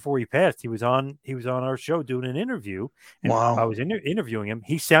 days before he passed, he was on our show doing an interview. And wow. I was interviewing him.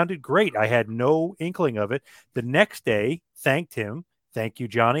 He sounded great. I had no inkling of it. The next day, thanked him. Thank you,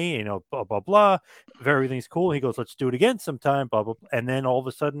 Johnny. Blah, blah, blah. Everything's cool. He goes, let's do it again sometime. Blah, blah, blah. And then all of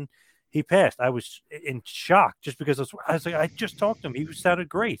a sudden, he passed. I was in shock just because I was like, I just talked to him. He sounded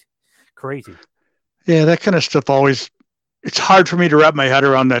great. Crazy. Yeah, that kind of stuff always. It's hard for me to wrap my head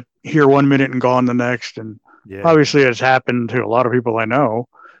around that here 1 minute and gone the next. And obviously it's happened to a lot of people I know,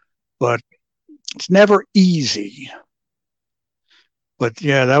 but it's never easy. But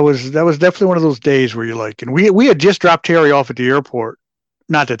yeah, that was definitely one of those days where you're like, and we had just dropped Terry off at the airport,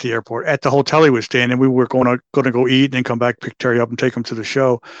 not at the airport, at the hotel he was staying, and we were going to go eat and then come back, pick Terry up and take him to the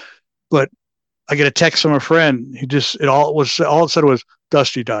show. But I get a text from a friend. All it said was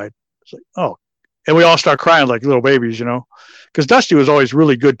Dusty died. It's like, oh. And we all start crying like little babies, because Dusty was always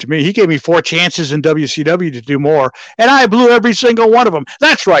really good to me. He gave me 4 chances in WCW to do more, and I blew every single one of them.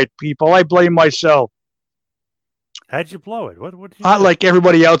 That's right, people. I blame myself. How'd you blow it? What did you Not do? like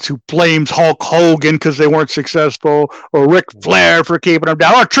everybody else who blames Hulk Hogan because they weren't successful, or Ric Flair for keeping them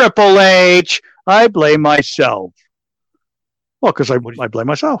down, or Triple H. I blame myself. Well, because I blame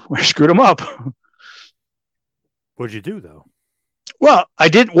myself. I screwed him up. What'd you do though? Well, I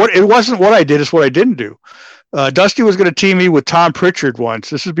did what it wasn't what I did, it's what I didn't do. Dusty was going to team me with Tom Pritchard once.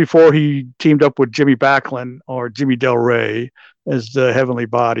 This is before he teamed up with Jimmy Backlund or Jimmy Del Rey as the Heavenly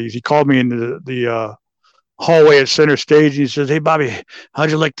Bodies. He called me into the hallway at center stage. And he says, "Hey, Bobby, how'd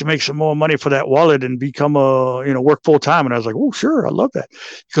you like to make some more money for that wallet and become work full time?" And I was like, "Oh, sure. I love that."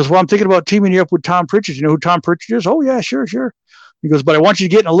 He goes, "Well, I'm thinking about teaming you up with Tom Pritchard. You know who Tom Pritchard is?" "Oh, yeah, sure. He goes, "But I want you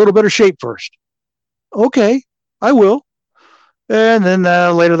to get in a little better shape first." "Okay, I will." And then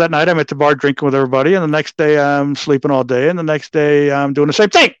later that night, I'm at the bar drinking with everybody. And the next day, I'm sleeping all day. And the next day, I'm doing the same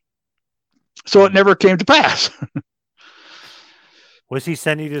thing. So it never came to pass. Was he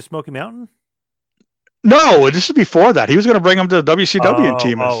sending you to Smoky Mountain? No, this is before that. He was going to bring him to the WCW and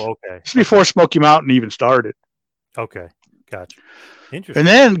team us. Oh, okay. This is before Smoky Mountain even started. Okay, gotcha. Interesting. And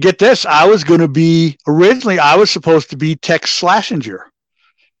then, get this, originally I was supposed to be Tex Schlesinger.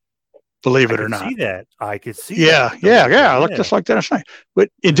 Believe it or not. I could see that. Yeah. I looked just like Dennis Knight. But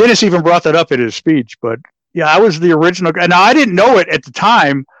Dennis even brought that up in his speech. But yeah, I was the original. And I didn't know it at the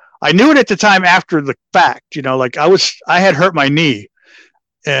time. I knew it at the time after the fact. I had hurt my knee.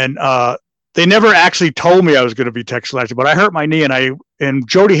 And they never actually told me I was going to be Tex Schlesinger. But I hurt my knee, and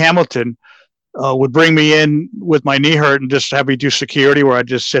Jody Hamilton would bring me in with my knee hurt and just have me do security where I'd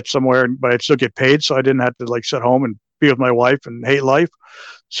just sit somewhere, but I'd still get paid. So I didn't have to sit home and be with my wife and hate life.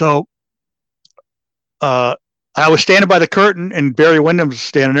 So I was standing by the curtain, and Barry Windham's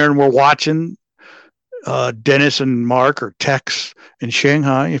standing there, and we're watching Dennis and Mark, or Tex in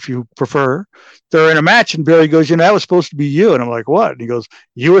Shanghai, if you prefer. They're in a match, and Barry goes, "That was supposed to be you." And I'm like, "What?" And he goes,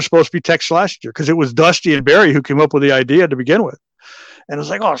 "You were supposed to be Tex Schlesinger," because it was Dusty and Barry who came up with the idea to begin with. And I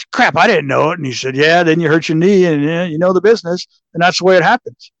was like, "Oh, crap, I didn't know it." And he said, "Yeah, then you hurt your knee, and you know the business, and that's the way it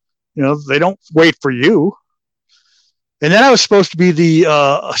happens. They don't wait for you." And then I was supposed to be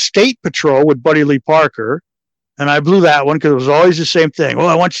the State Patrol with Buddy Lee Parker. And I blew that one because it was always the same thing. "Well,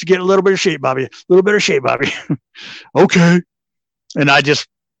 I want you to get a little bit of shape, Bobby. A little bit of shape, Bobby." Okay. And I just,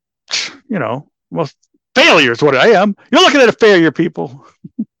 well, failure is what I am. You're looking at a failure, people.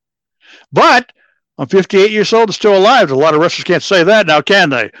 But I'm 58 years old and still alive. A lot of wrestlers can't say that now,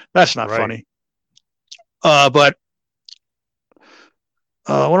 can they? That's not funny. But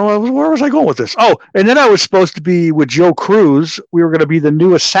where was I going with this? Oh, and then I was supposed to be with Joe Cruz. We were going to be the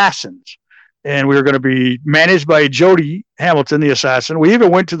new Assassins. And we were going to be managed by Jody Hamilton, the Assassin. We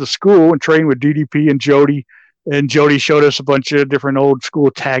even went to the school and trained with DDP and Jody. And Jody showed us a bunch of different old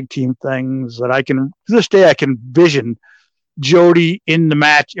school tag team things that to this day, I can vision Jody in the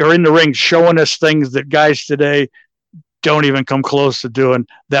match or in the ring showing us things that guys today don't even come close to doing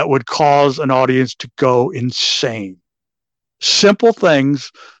that would cause an audience to go insane. Simple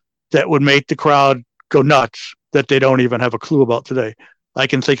things that would make the crowd go nuts that they don't even have a clue about today. I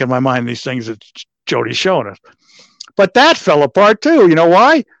can think in my mind these things that Jody's showing us. But that fell apart too. You know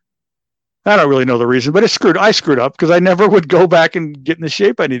why? I don't really know the reason, but I screwed up because I never would go back and get in the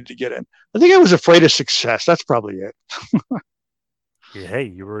shape I needed to get in. I think I was afraid of success. That's probably it. Yeah, hey,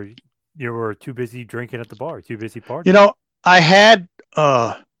 you were too busy drinking at the bar, too busy partying.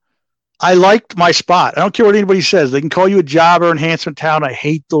 I liked my spot. I don't care what anybody says. They can call you a jobber in Hanson Town. I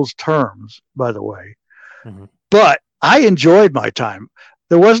hate those terms, by the way. Mm-hmm. But I enjoyed my time.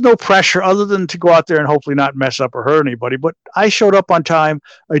 There was no pressure other than to go out there and hopefully not mess up or hurt anybody. But I showed up on time.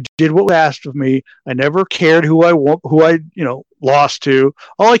 I did what was asked of me. I never cared who I lost to.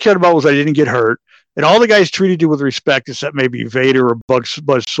 All I cared about was I didn't get hurt. And all the guys treated you with respect, except maybe Vader or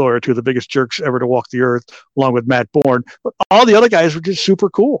Buzz Sawyer, two of the biggest jerks ever to walk the earth, along with Matt Bourne. But all the other guys were just super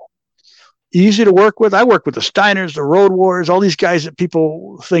cool. Easy to work with. I worked with the Steiners, the Road Warriors, all these guys that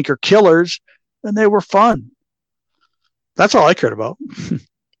people think are killers, and they were fun. That's all I cared about.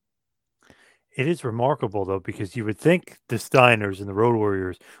 It is remarkable, though, because you would think the Steiners and the Road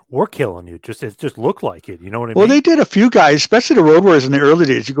Warriors were killing you. It just looked like it. You know what I mean? Well, they did a few guys, especially the Road Warriors in the early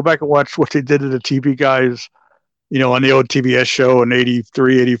days. You go back and watch what they did to the TV guys, on the old TBS show in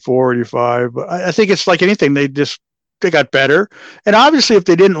 83, 84, 85. I think it's like anything. They got better. And obviously, if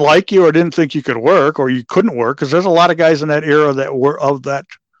they didn't like you or didn't think you could work or you couldn't work, because there's a lot of guys in that era that were of that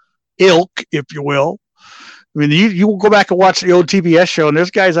ilk, if you will. I mean, you will go back and watch the old TBS show, and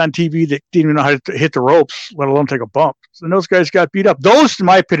there's guys on TV that didn't even know how to hit the ropes, let alone take a bump. And those guys got beat up. Those, in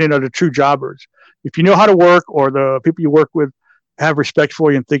my opinion, are the true jobbers. If you know how to work, or the people you work with have respect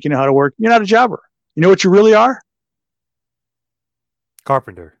for you and think you know how to work, you're not a jobber. You know what you really are?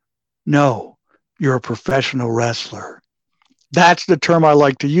 Carpenter. No, you're a professional wrestler. That's the term I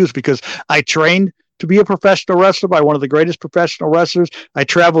like to use because I trained to be a professional wrestler by one of the greatest professional wrestlers. I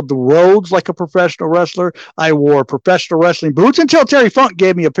traveled the roads like a professional wrestler. I wore professional wrestling boots until Terry Funk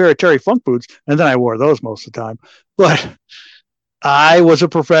gave me a pair of Terry Funk boots, and then I wore those most of the time. But I was a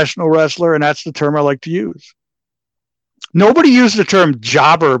professional wrestler, and that's the term I like to use. Nobody used the term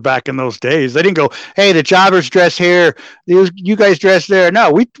jobber back in those days. They didn't go, hey, the jobbers dress here, you guys dress there.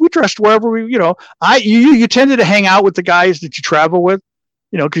 No, we dressed wherever you tended to hang out with the guys that you travel with,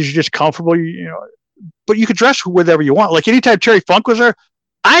 because you're just comfortable, but you could dress whatever you want. Like anytime Terry Funk was there,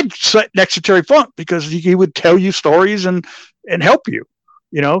 I'd sit next to Terry Funk because he would tell you stories and help you,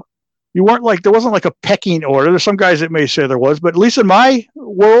 You weren't like, there wasn't like a pecking order. There's some guys that may say there was, but at least in my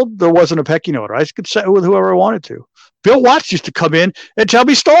world, there wasn't a pecking order. I could sit with whoever I wanted to. Bill Watts used to come in and tell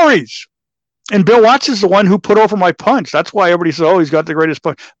me stories. And Bill Watts is the one who put over my punch. That's why everybody says, oh, he's got the greatest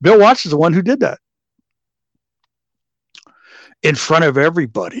punch. Bill Watts is the one who did that. In front of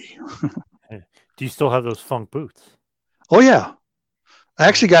everybody. Do you still have those Funk boots? Oh, yeah. I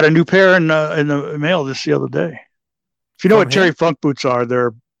actually got a new pair in the mail the other day. If you know what Terry Funk boots are,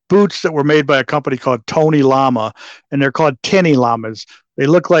 they're boots that were made by a company called Tony Lama, and they're called Tenny Lamas. They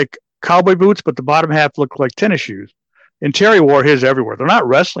look like cowboy boots, but the bottom half look like tennis shoes. And Terry wore his everywhere. They're not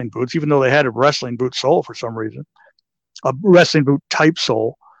wrestling boots, even though they had a wrestling boot sole for some reason, a wrestling boot type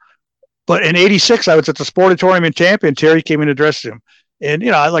sole. But in '86, I was at the Sportatorium in Tampa, and Terry came in to dress him. And,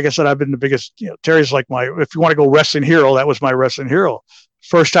 like I said, I've been the biggest, Terry's like if you want to go wrestling hero, that was my wrestling hero.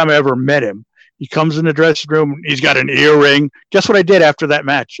 First time I ever met him. He comes in the dressing room. He's got an earring. Guess what I did after that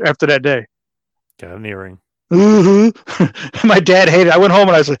match, after that day? Got an earring. Mm-hmm. My dad hated it. I went home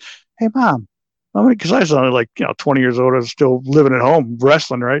and I said, hey, Mom. Because I was only like 20 years old. I was still living at home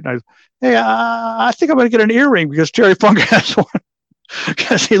wrestling, right? And I think I'm going to get an earring because Terry Funk has one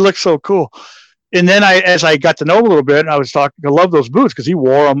because he looks so cool. And then as I got to know him a little bit, I was talking, I love those boots because he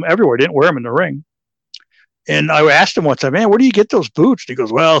wore them everywhere. He didn't wear them in the ring. And I asked him one time, man, where do you get those boots? And he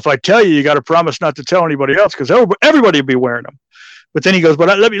goes, well, if I tell you, you got to promise not to tell anybody else because everybody will be wearing them. But then he goes,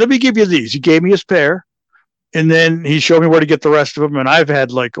 but let me give you these. He gave me his pair. And then he showed me where to get the rest of them. And I've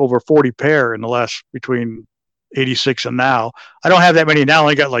had like over 40 pair in the last between 86 and now. I don't have that many now. I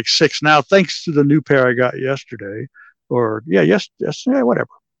only got like 6 now, thanks to the new pair I got yesterday. Whatever.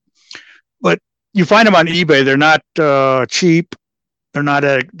 But you find them on eBay. They're not cheap. They're not,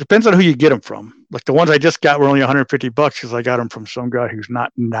 depends on who you get them from. Like the ones I just got were only $150 because I got them from some guy who's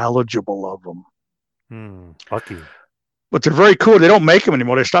not knowledgeable of them. Lucky. But they're very cool. They don't make them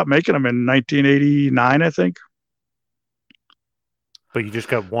anymore. They stopped making them in 1989, I think. But you just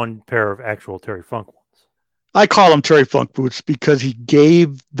got one pair of actual Terry Funk ones. I call them Terry Funk boots because he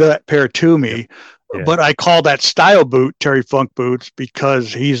gave that pair to me. Yeah. But I call that style boot Terry Funk boots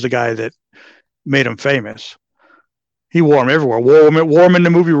because he's the guy that made them famous. He wore them everywhere. Wore them in the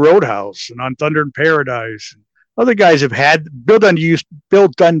movie Roadhouse and on Thunder in Paradise. Other guys have had. Bill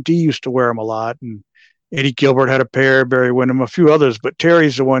Dundee used to wear them a lot, and Eddie Gilbert had a pair, Barry Windham, a few others, but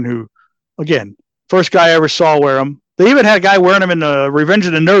Terry's the one who, again, first guy I ever saw wear them. They even had a guy wearing them in the Revenge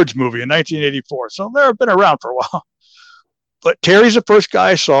of the Nerds movie in 1984, so they've been around for a while. But Terry's the first guy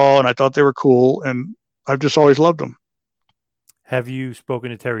I saw, and I thought they were cool, and I've just always loved them. Have you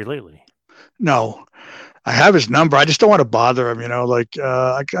spoken to Terry lately? No. I have his number. I just don't want to bother him,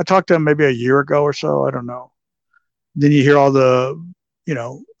 I talked to him maybe a year ago or so. I don't know. Then you hear all the,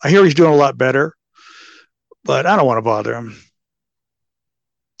 I hear he's doing a lot better. But I don't want to bother him.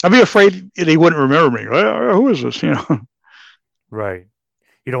 I'd be afraid that he wouldn't remember me. Who is this? Right.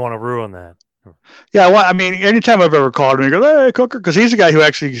 You don't want to ruin that. Yeah. Well, I mean, anytime I've ever called him, he goes, hey, Cooker. Because he's the guy who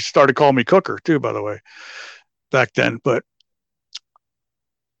actually started calling me Cooker, too, by the way, back then. But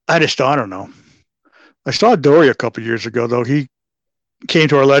I don't know. I saw Dory a couple of years ago, though. He came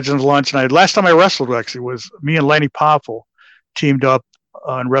to our Legends lunch. And last time I wrestled, actually, was me and Lanny Poffel teamed up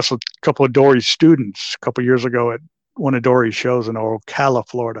and wrestled a couple of Dory's students a couple of years ago at one of Dory's shows in Ocala,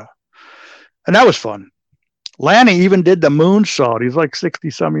 Florida. And that was fun. Lanny even did the moonsault. He's like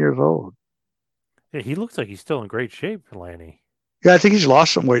 60-some years old. Yeah, he looks like he's still in great shape, Lanny. Yeah, I think he's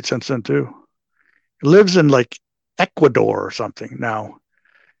lost some weight since then, too. He lives in like Ecuador or something now.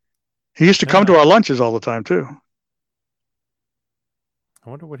 He used to come to our lunches all the time, too. I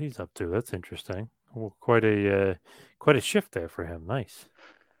wonder what he's up to. That's interesting. Well, quite a shift there for him. Nice.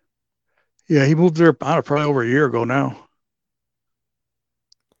 Yeah, he moved there probably over a year ago now.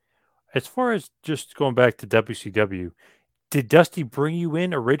 As far as just going back to WCW, did Dusty bring you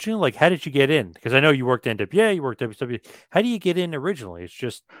in originally? Like, how did you get in? Because I know you worked NWA, you worked WCW. How do you get in originally? It's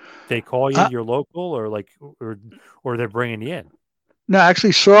just they call you, you're local, or they're bringing you in. No,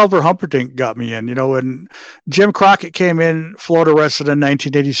 actually, Sir Oliver Humperdinck got me in. When Jim Crockett came in, Florida Wrestling in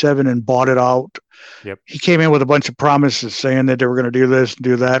 1987 and bought it out. Yep. He came in with a bunch of promises saying that they were going to do this and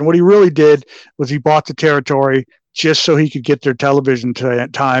do that. And what he really did was he bought the territory just so he could get their television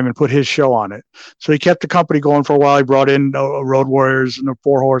time and put his show on it. So he kept the company going for a while. He brought in Road Warriors and the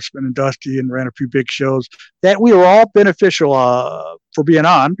Four Horsemen and Dusty and ran a few big shows that we were all beneficial for being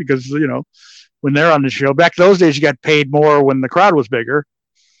on because, when they're on the show. Back those days, you got paid more when the crowd was bigger.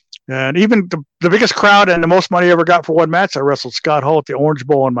 And even the biggest crowd and the most money I ever got for one match, I wrestled Scott Hall at the Orange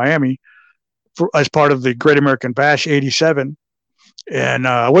Bowl in Miami as part of the Great American Bash 87. And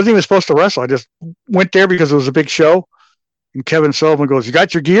I wasn't even supposed to wrestle. I just went there because it was a big show. And Kevin Sullivan goes, "You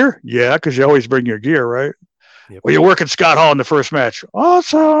got your gear?" "Yeah," because you always bring your gear, right? Yep. "Well, you're working Scott Hall in the first match."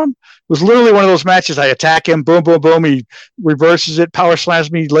 "Awesome." It was literally one of those matches. I attack him, boom, boom, boom. He reverses it, power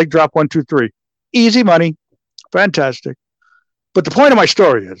slams me, leg drop, 1, 2, 3. Easy money. Fantastic. But the point of my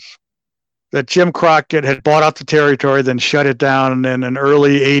story is that Jim Crockett had bought out the territory, then shut it down. And then in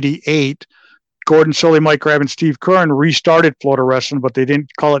early 88, Gordon Sully, Mike Graham, and Steve Kern restarted Florida Wrestling, but they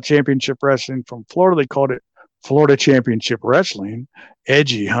didn't call it Championship Wrestling from Florida. They called it Florida Championship Wrestling.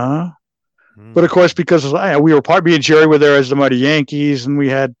 Edgy, huh? But of course, because we were me and Jerry were there as the Mighty Yankees, and we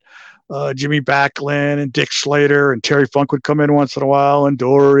had Jimmy Backlund and Dick Slater and Terry Funk would come in once in a while, and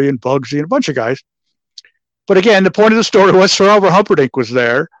Dory and Bugsy and a bunch of guys. But again, the point of the story was Sir Oliver Humperdinck was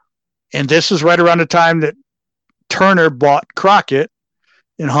there, and this is right around the time that Turner bought Crockett,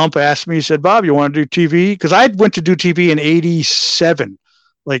 and Hump asked me, he said, "Bob, you want to do TV?" Because I went to do TV in 87,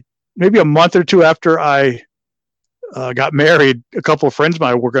 like maybe a month or two after I got married. A couple of friends of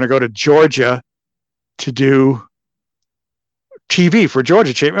mine were going to go to Georgia to do TV for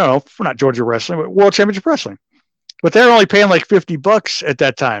Georgia, not Georgia Wrestling, but World Championship Wrestling. But they're only paying like $50 at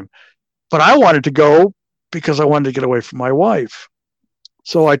that time. But I wanted to go because I wanted to get away from my wife.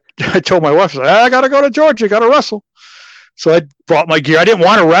 So I told my wife, I got to go to Georgia, got to wrestle. So I brought my gear. I didn't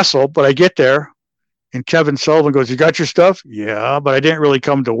want to wrestle, but I get there. And Kevin Sullivan goes, "You got your stuff?" "Yeah, but I didn't really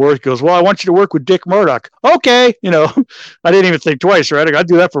come to work." He goes, "Well, I want you to work with Dick Murdoch." "Okay." I didn't even think twice, right? I got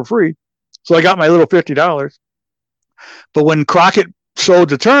to do that for free. So I got my little $50. But when Crockett sold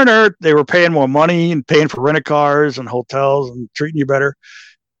to Turner, they were paying more money and paying for rental cars and hotels and treating you better.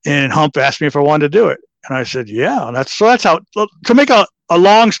 And Hump asked me if I wanted to do it. And I said, yeah. And that's how, to make a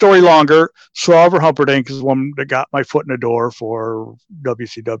long story longer, Sir Oliver Humperdinck is the one that got my foot in the door for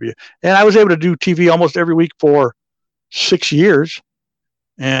WCW. And I was able to do TV almost every week for 6 years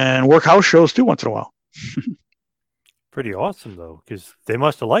and work house shows too once in a while. Pretty awesome, though, because they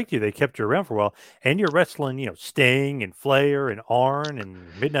must have liked you. They kept you around for a while. And you're wrestling, Sting and Flair and Arn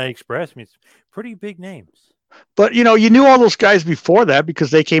and Midnight Express. I mean, it's pretty big names. But, you knew all those guys before that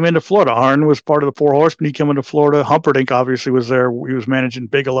because they came into Florida. Arn was part of the Four Horsemen. He came into Florida. Humperdinck obviously was there. He was managing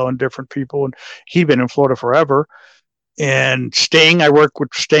Bigelow and different people, and he'd been in Florida forever. And Sting, I worked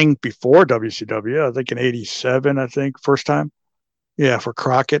with Sting before WCW, I think in 87, first time. Yeah, for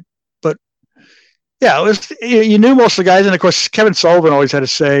Crockett. But, yeah, it was, you knew most of the guys. And, of course, Kevin Sullivan always had a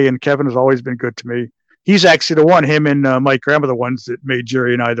say, and Kevin has always been good to me. He's actually the one, him and Mike Graham are the ones that made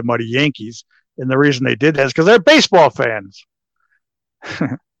Jerry and I the Mighty Yankees. And the reason they did that is because they're baseball fans.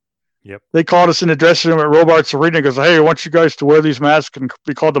 Yep. They called us in the dressing room at Robarts Arena and goes, "Hey, I want you guys to wear these masks and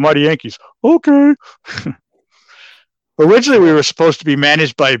be called the Mighty Yankees." Okay. Originally, we were supposed to be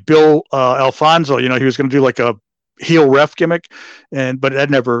managed by Bill Alfonso. He was going to do like a heel ref gimmick, but that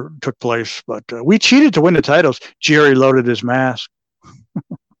never took place. But we cheated to win the titles. Jerry loaded his mask.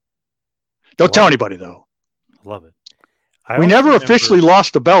 Don't tell anybody, though. Love it. We never officially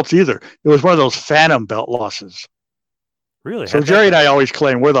lost the belts either. It was one of those phantom belt losses. Really? So Jerry and I always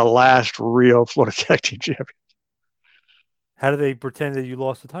claim we're the last real Florida Tag Team champions. How do they pretend that you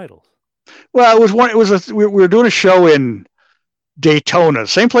lost the titles? Well, we were doing a show in Daytona,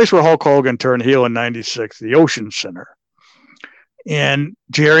 same place where Hulk Hogan turned heel in '96, the Ocean Center. And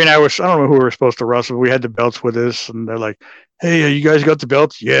Jerry and I I don't know who we were supposed to wrestle. We had the belts with us, and they're like, "Hey, you guys got the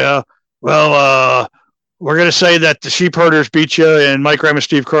belts?" "Yeah." "Well, we're going to say that the Sheep Herders beat you, and Mike Graham and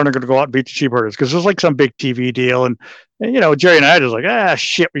Steve Kern are going to go out and beat the Sheep Herders," because it was like some big TV deal. And Jerry and I just like,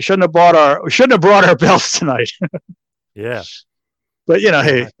 shit, we shouldn't have brought our belts tonight. Yeah. But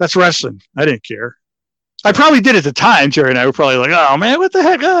hey, that's wrestling. I didn't care. I probably did at the time. Jerry and I were probably like, "Oh man, what the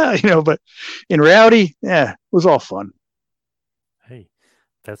heck?" But in reality, yeah, it was all fun. Hey,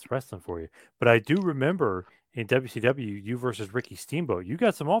 that's wrestling for you. But I do remember in WCW, you versus Ricky Steamboat. You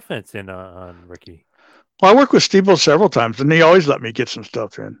got some offense in on Ricky. Well, I worked with Steamboat several times, and he always let me get some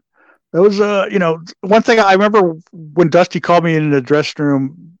stuff in. That was, one thing I remember when Dusty called me in the dressing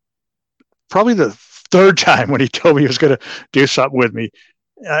room, probably the third time when he told me he was going to do something with me.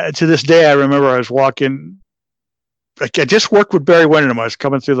 To this day, I remember I was walking. I just worked with Barry Windham. I was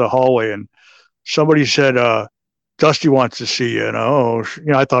coming through the hallway, and somebody said, Dusty wants to see you. And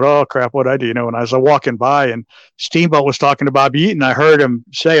I thought, oh crap, what I do? And as I was walking by, and Steamboat was talking to Bobby Eaton, I heard him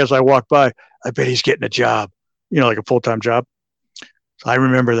say as I walked by, I bet he's getting a job, like a full-time job. So I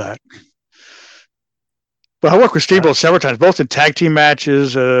remember that. But I worked with Steamboat several times, both in tag team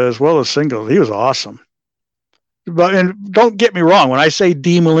matches as well as singles. He was awesome. And don't get me wrong, when I say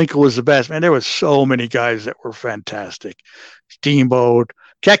Dean Malenko was the best, man, there were so many guys that were fantastic. Steamboat,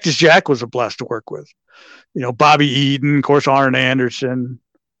 Cactus Jack was a blast to work with. Bobby Eaton, of course, Arn Anderson.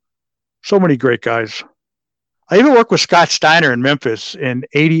 So many great guys. I even worked with Scott Steiner in Memphis in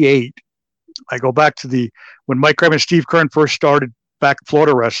 '88. I go back to when Mike Graham and Steve Kern first started back in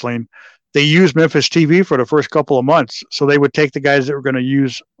Florida wrestling. They used Memphis TV for the first couple of months. So they would take the guys that were going to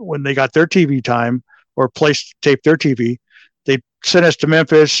use when they got their TV time or place to tape their TV. They'd send us to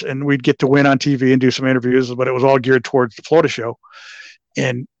Memphis and we'd get to win on TV and do some interviews, but it was all geared towards the Florida show.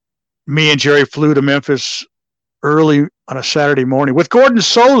 And me and Jerry flew to Memphis early on a Saturday morning with Gordon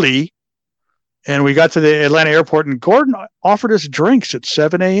Soley. And we got to the Atlanta airport and Gordon offered us drinks at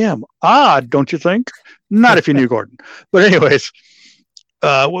 7 a.m. Odd, don't you think? Not if you knew Gordon. But anyways,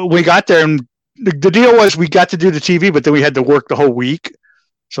 we got there and the deal was we got to do the TV, but then we had to work the whole week.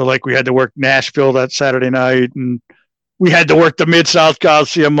 So we had to work Nashville that Saturday night and we had to work the Mid-South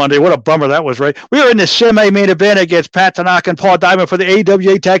Coliseum Monday. What a bummer that was, right? We were in the semi-main event against Pat Tanaka and Paul Diamond for the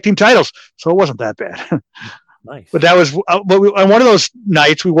AWA tag team titles. So it wasn't that bad. Nice. But that was, on one of those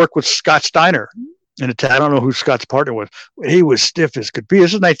nights, we worked with Scott Steiner in a tag. I don't know who Scott's partner was. He was stiff as could be.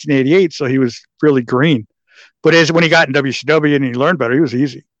 This is 1988, so he was really green. But when he got in WCW and he learned better, he was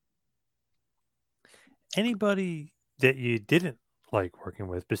easy. Anybody that you didn't like working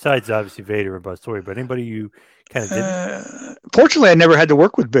with, besides obviously Vader or Buzz Sawyer, but anybody you kind of didn't? Fortunately, I never had to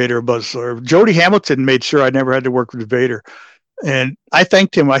work with Vader or Buzz Sawyer. Jody Hamilton made sure I never had to work with Vader. And I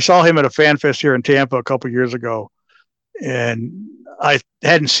thanked him. I saw him at a fan fest here in Tampa a couple of years ago. And I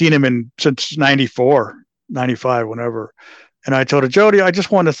hadn't seen him since 94, 95, whenever. And I told her, Jody, I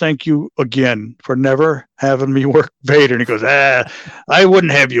just want to thank you again for never having me work Vader. And he goes, I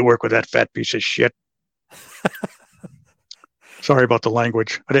wouldn't have you work with that fat piece of shit. Sorry about the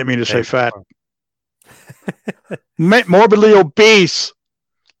language. I didn't mean to say fat. Morbidly obese.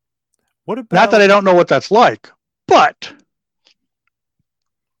 What about? Not that I don't know what that's like, but.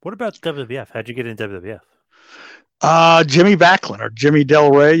 What about WWF? How'd you get in WWF? Jimmy Backlund or Jimmy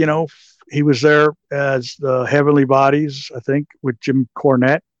Del Rey, he was there as the Heavenly Bodies, I think, with Jim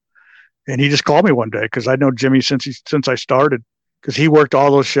Cornette. And he just called me one day because I know Jimmy since I started, because he worked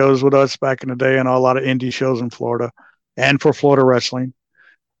all those shows with us back in the day and a lot of indie shows in Florida and for Florida Wrestling.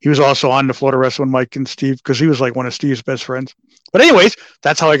 He was also on the Florida Wrestling, Mike and Steve, because he was like one of Steve's best friends. But anyways,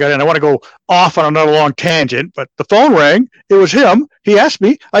 that's how I got in. I want to go off on another long tangent, but the phone rang. It was him. He asked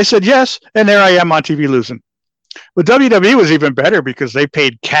me. I said yes, and there I am on TV losing. But WWE was even better because they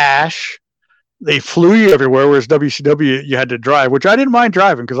paid cash. They flew you everywhere, whereas WCW, you had to drive, which I didn't mind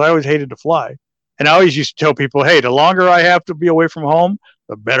driving because I always hated to fly. And I always used to tell people, hey, the longer I have to be away from home,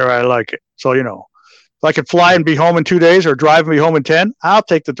 the better I like it. So, if I could fly and be home in 2 days or drive and be home in 10, I'll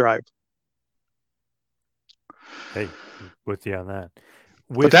take the drive. Hey, with you on that.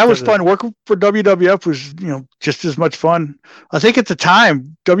 But that was fun. Working for WWF was, just as much fun. I think at the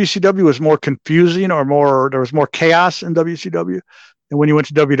time, WCW was more confusing there was more chaos in WCW. And when you went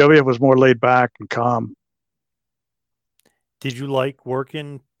to WWF, it was more laid back and calm. Did you like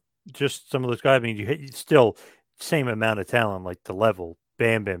working just some of those guys? I mean, you still same amount of talent, like the level.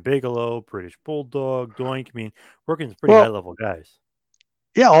 Bam Bam Bigelow, British Bulldog, Doink. I mean, working with pretty high-level guys.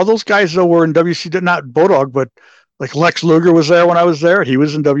 Yeah, all those guys, though, were in WCW. Not Bulldog, but like Lex Luger was there when I was there. He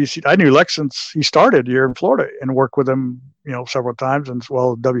was in WCW. I knew Lex since he started here in Florida and worked with him, several times, and as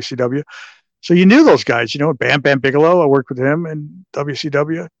well as WCW. So you knew those guys, Bam Bam Bigelow. I worked with him in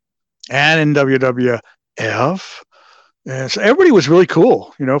WCW and in WWF. And so everybody was really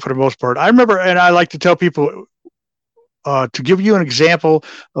cool, for the most part. I remember, and I like to tell people, to give you an example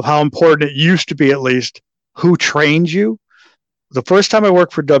of how important it used to be, at least, who trained you. The first time I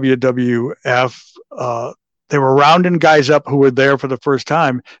worked for WWF, they were rounding guys up who were there for the first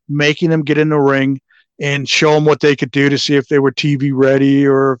time, making them get in the ring and show them what they could do to see if they were TV ready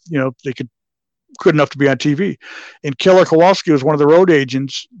or, if they could good enough to be on TV. And Killer Kowalski was one of the road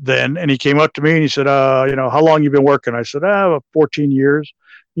agents then, and he came up to me and he said, how long you been working? I said, 14 years.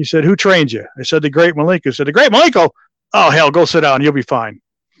 He said, who trained you? I said, the Great Malenko. He said, the Great Malenko? Oh, hell, go sit down. You'll be fine.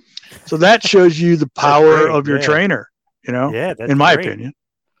 So that shows you the power of your trainer, Yeah, that's in my great. opinion.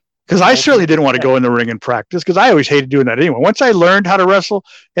 Because I certainly didn't want to go in the ring and practice because I always hated doing that anyway. Once I learned how to wrestle,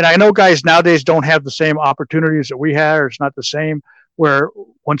 and I know guys nowadays don't have the same opportunities that we had, or it's not the same, where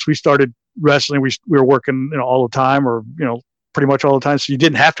once we started wrestling, we were working all the time, or pretty much all the time. So you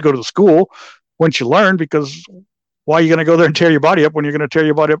didn't have to go to the school once you learned, because why are you going to go there and tear your body up when you're going to tear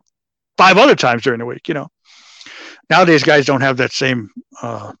your body up 5 other times during the week? Nowadays guys don't have that same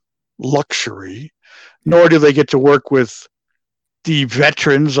luxury, nor do they get to work with the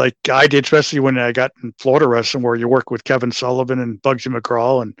veterans like I did, especially when I got in Florida wrestling, where you work with Kevin Sullivan and Bugsy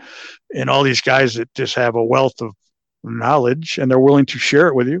McCraw and all these guys that just have a wealth of knowledge, and they're willing to share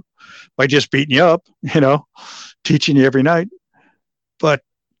it with you by just beating you up, teaching you every night. But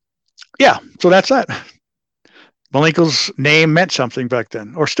yeah, so that's that. Malenko's name meant something back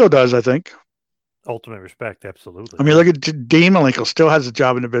then, or still does, I think. Ultimate respect, absolutely. I mean, look at Dean Malenko, still has a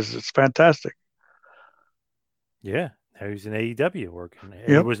job in the business. It's fantastic. Yeah. He's in AEW working. Yep.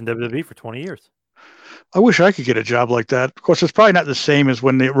 He was in WWE for 20 years. I wish I could get a job like that. Of course, it's probably not the same as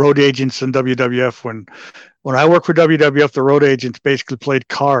when the road agents in WWF. When I worked for WWF, the road agents basically played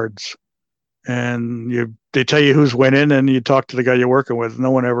cards, and they tell you who's winning, and you talk to the guy you're working with. No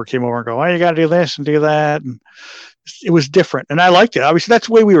one ever came over and go, "Oh, you got to do this and do that." And it was different, and I liked it. Obviously, that's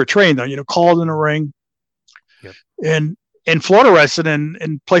the way we were trained, though. Called in the ring, yep. And in Florida wrestling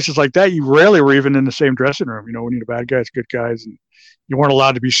and places like that, you rarely were even in the same dressing room. We need bad guys, good guys, and you weren't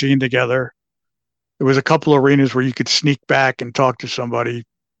allowed to be seen together. There was a couple of arenas where you could sneak back and talk to somebody,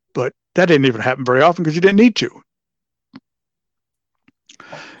 but that didn't even happen very often because you didn't need to.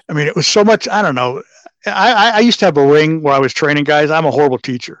 I mean, it was so much, I don't know. I used to have a ring where I was training guys. I'm a horrible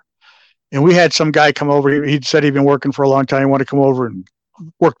teacher. And we had some guy come over. He'd said he'd been working for a long time. He wanted to come over and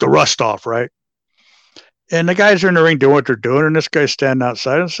work the rust off, right? And the guys are in the ring doing what they're doing, and this guy's standing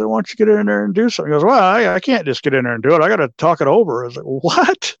outside and said, "Why don't you get in there and do something?" He goes, "Well, I can't just get in there and do it. I got to talk it over." I was like,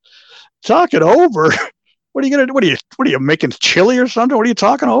 "What? Talk it over? What are you going to do? What are you making chili or something? What are you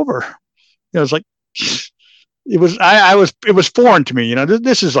talking over?" It's like, it was foreign to me.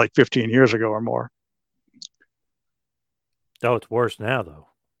 This is like 15 years ago or more. Oh, it's worse now, though.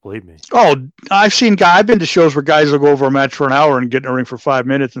 Believe me. Oh, I've been to shows where guys will go over a match for an hour and get in the ring for 5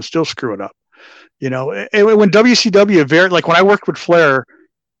 minutes and still screw it up. When WCW, like when I worked with Flair,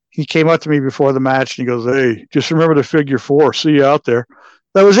 he came up to me before the match and he goes, "Hey, just remember the figure 4. See you out there."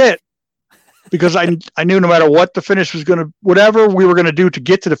 That was it. Because I knew no matter what the finish was whatever we were going to do to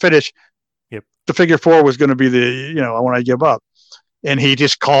get to the finish, yep, the figure 4 was going to be when I give up. And he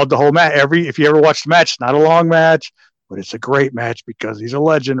just called the whole match. If you ever watch the match, it's not a long match, but it's a great match because he's a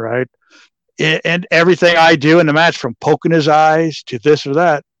legend, right? And everything I do in the match, from poking his eyes to this or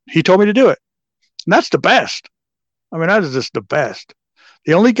that, he told me to do it. And that's the best. I mean, that is just the best.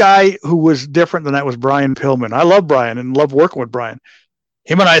 The only guy who was different than that was Brian Pillman. I love Brian and love working with Brian.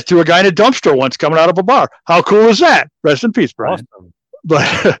 Him and I threw a guy in a dumpster once coming out of a bar. How cool is that? Rest in peace, Brian. Awesome.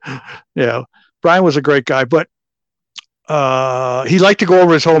 But Brian was a great guy. But he liked to go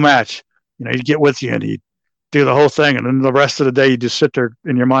over his whole match. He'd get with you and he'd do the whole thing, and then the rest of the day you just sit there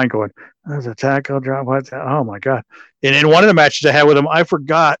in your mind going, "There's a tackle drop. Oh my god!" And in one of the matches I had with him, I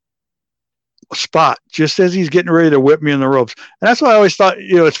forgot a spot just as he's getting ready to whip me in the ropes. And that's why I always thought,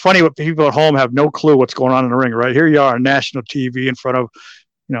 it's funny what people at home have no clue what's going on in the ring, right? Here you are on national TV in front of,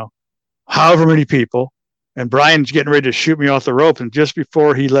 however many people, and Brian's getting ready to shoot me off the rope. And just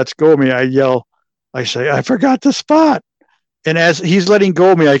before he lets go of me, I say, "I forgot the spot." And as he's letting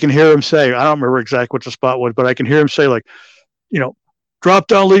go of me, I can hear him say, I don't remember exactly what the spot was, but I can hear him say, like, "Drop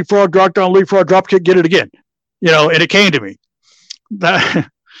down, leapfrog, drop down, leapfrog, drop kick, get it again." And it came to me. But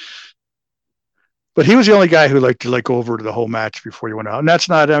he was the only guy who liked to go over to the whole match before he went out. And that's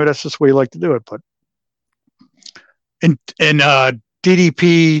just the way he liked to do it. But in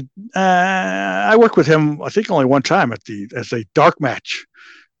DDP, I worked with him, I think only one time as a dark match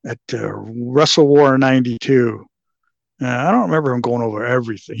at Wrestle War 92. I don't remember him going over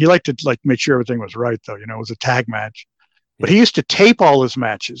everything. He liked to make sure everything was right, though. It was a tag match. But he used to tape all his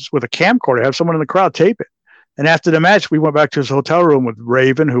matches with a camcorder, have someone in the crowd tape it. And after the match, we went back to his hotel room with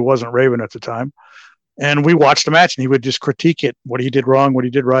Raven, who wasn't Raven at the time. And we watched the match, and he would just critique it, what he did wrong, what he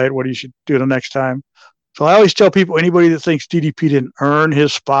did right, what he should do the next time. So I always tell people, anybody that thinks DDP didn't earn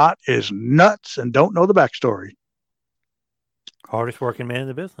his spot is nuts and don't know the backstory. Hardest working man in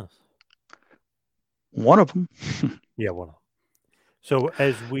the business. One of them. Yeah, one of them. So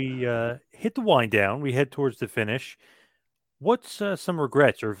as we hit the wind down, we head towards the finish. What's some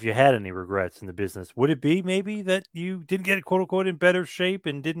regrets, or if you had any regrets in the business? Would it be maybe that you didn't get, quote unquote, in better shape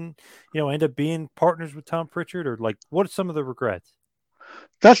and didn't, end up being partners with Tom Pritchard, or what are some of the regrets?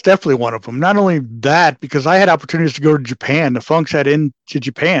 That's definitely one of them. Not only that, because I had opportunities to go to Japan. The Funks had into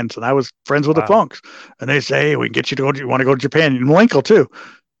Japan, and I was friends with the Funks. And they say, hey, we can get you to go. You want to go to Japan? And Malenko too.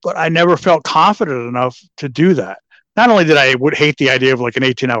 But I never felt confident enough to do that. Not only did I would hate the idea of like an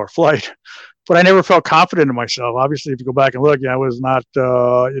 18-hour flight, but I never felt confident in myself. Obviously, if you go back and look, I was not,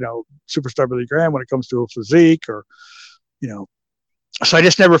 superstar Billy Graham when it comes to a physique or, so I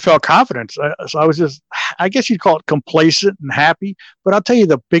just never felt confident. So I was just, I guess you'd call it complacent and happy. But I'll tell you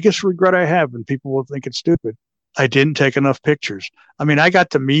the biggest regret I have, and people will think it's stupid, I didn't take enough pictures. I mean, I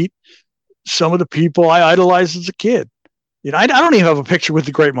got to meet some of the people I idolized as a kid. I don't even have a picture with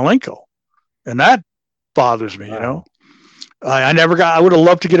the great Malenko, and that bothers me. I never got. I would have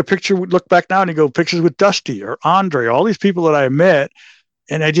loved to get a picture. Look back now and you go pictures with Dusty or Andre, all these people that I met,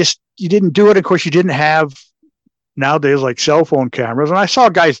 and you didn't do it. Of course, you didn't have nowadays like cell phone cameras, and I saw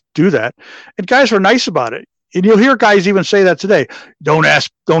guys do that, and guys were nice about it. And you'll hear guys even say that today. Don't ask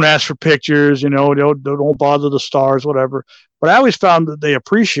for pictures. Don't bother the stars, whatever. But I always found that they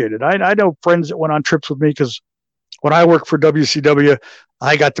appreciated it. I know friends that went on trips with me because when I worked for WCW,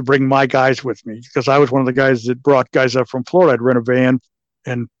 I got to bring my guys with me because I was one of the guys that brought guys up from Florida. I'd rent a van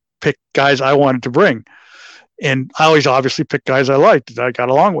and pick guys I wanted to bring. And I always obviously picked guys I liked that I got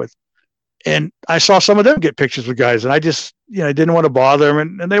along with. And I saw some of them get pictures with guys, and I just, I didn't want to bother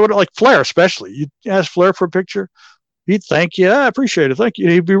them. And they would, like Flair especially. You'd ask Flair for a picture. He'd thank you. I appreciate it. Thank you.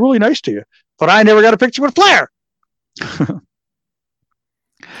 He'd be really nice to you. But I never got a picture with Flair.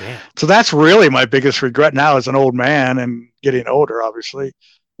 So that's really my biggest regret now as an old man and getting older, obviously,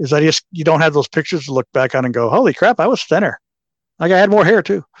 is you don't have those pictures to look back on and go, holy crap, I was thinner. Like I had more hair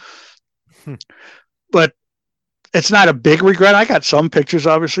too. But it's not a big regret. I got some pictures,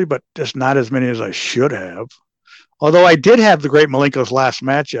 obviously, but just not as many as I should have. Although I did have the great Malenko's last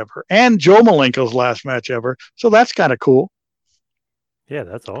match ever and Joe Malenko's last match ever. So that's kind of cool. Yeah,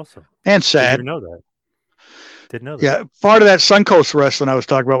 that's awesome. And sad. Didn't know that. Yeah, part of that Suncoast wrestling I was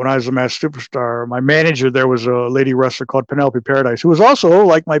talking about when I was a Masked Superstar, my manager there was a lady wrestler called Penelope Paradise, who was also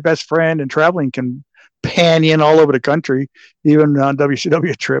like my best friend and traveling companion all over the country, even on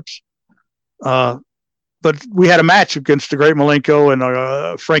WCW trips. But we had a match against the great Malenko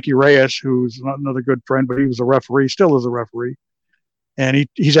and Frankie Reyes, who's another good friend, but he was a referee, still is a referee. And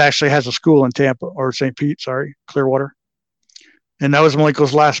he's actually has a school in Tampa, or St. Pete, Clearwater. And that was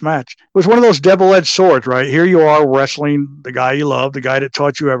Malenko's last match. It was one of those double-edged swords, right? Here you are wrestling the guy you love, the guy that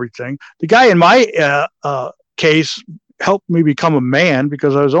taught you everything. The guy in my case helped me become a man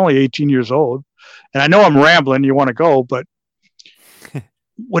because I was only 18 years old. And I know I'm rambling. You want to go, but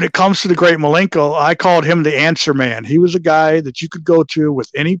when it comes to the great Malenko, I called him the answer man. He was a guy that you could go to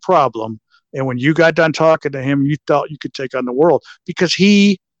with any problem. And when you got done talking to him, you thought you could take on the world because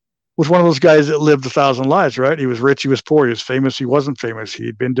he was one of those guys that lived 1,000 lives, right? He was rich, he was poor, he was famous, he wasn't famous.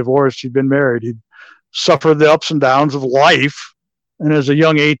 He'd been divorced, he'd been married. He'd suffered the ups and downs of life. And as a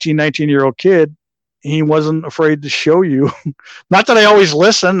young 18, 19-year-old kid, he wasn't afraid to show you. Not that I always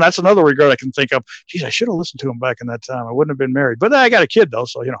listen. That's another regret I can think of. Geez, I should have listened to him back in that time. I wouldn't have been married. But I got a kid, though,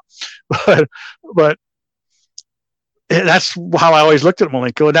 so, But that's how I always looked at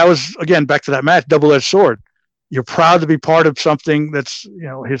Malenko. And that was, again, back to that match, double-edged sword. You're proud to be part of something that's,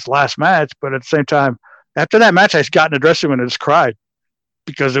 his last match. But at the same time, after that match, I got in the dressing room and just cried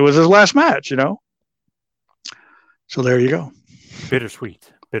because it was his last match, So there you go. Bittersweet,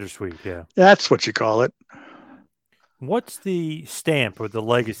 yeah. That's what you call it. What's the stamp or the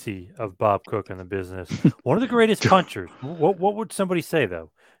legacy of Bob Cook in the business? One of the greatest punchers. What would somebody say,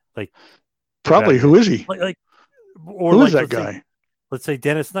 though? Like, probably, who is he? Or who is that guy? Let's say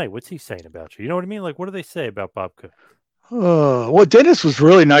Dennis Knight. What's he saying about you? You know what I mean? Like, what do they say about Bob Cook? Well, Dennis was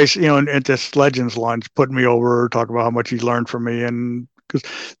really nice, at this Legends lunch, putting me over, talking about how much he learned from me. And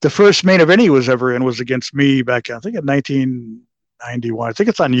because the first main event he was ever in was against me back, I think, in 1991. I think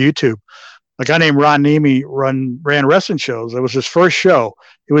it's on YouTube. A guy named Ron Nemi ran wrestling shows. It was his first show.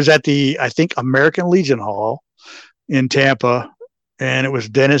 It was at the, I think, American Legion Hall in Tampa. And it was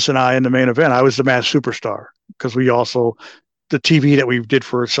Dennis and I in the main event. I was the Masked Superstar because we also, the TV that we did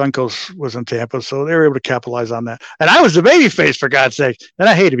for Suncoast was in Tampa. So they were able to capitalize on that. And I was the babyface, for God's sake. And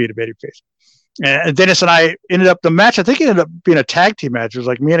I hated being a babyface. And Dennis and I ended up, the match, I think it ended up being a tag team match. It was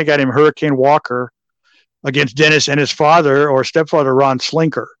like me and a guy named Hurricane Walker against Dennis and his father or stepfather, Ron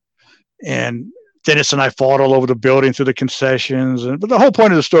Slinker. And Dennis and I fought all over the building through the concessions. But the whole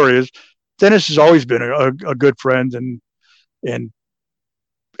point of the story is Dennis has always been a good friend. And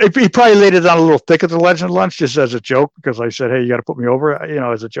he probably laid it on a little thick at the Legend lunch just as a joke because I said, hey, you got to put me over,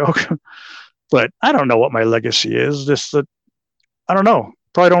 as a joke. But I don't know what my legacy is. Just that, I don't know.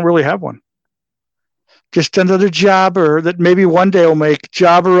 Probably don't really have one. just another jobber that maybe one day will make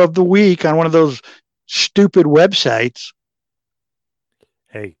jobber of the week on one of those stupid websites.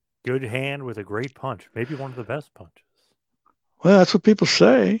 Hey, good hand with a great punch. Maybe one of the best punches. Well, that's what people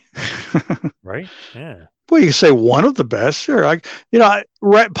say. Right? Yeah. Well, you can say one of the best. Sure.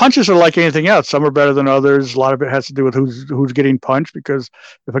 Punches are like anything else. Some are better than others. A lot of it has to do with who's getting punched, because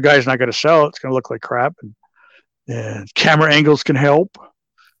if a guy's not going to sell, it's going to look like crap. And camera angles can help.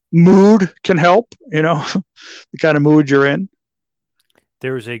 Mood can help, the kind of mood you're in.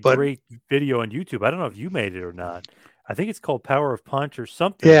 There's a great video on YouTube. I don't know if you made it or not. I think it's called Power of Punch or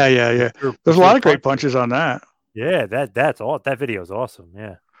something. Yeah. There's a lot of great punches on that. Yeah, that's all. That video is awesome.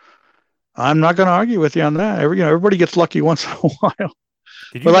 Yeah. I'm not going to argue with you on that. Everybody gets lucky once in a while.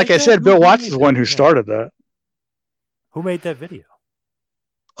 But like I said, Bill Watts is the one who started that. Who made that video?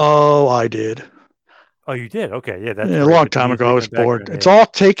 Oh, I did. Oh, you did? Okay. Yeah. A long time ago. I was bored. It's all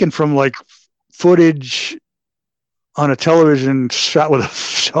taken from like footage on a television shot with a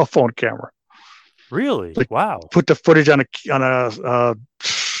cell phone camera. Really? Like, wow. Put the footage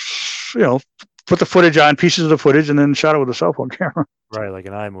put the footage on, pieces of the footage, and then shot it with a cell phone camera. Right, like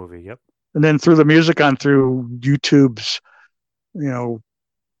an iMovie. Yep. And then threw the music on through YouTube's,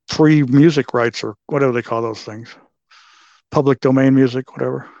 free music rights, or whatever they call those things. Public domain music,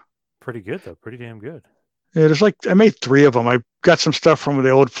 whatever. Pretty good, though. Pretty damn good. Yeah, I made 3 of them. I got some stuff from the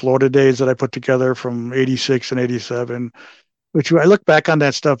old Florida days that I put together from 86 and 87, which I look back on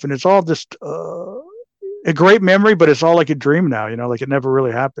that stuff, and it's all just a great memory, but it's all like a dream now, like it never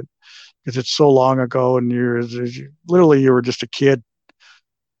really happened, because it's so long ago, and you were just a kid.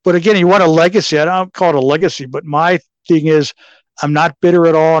 But again, you want a legacy. I don't call it a legacy, but my thing is, I'm not bitter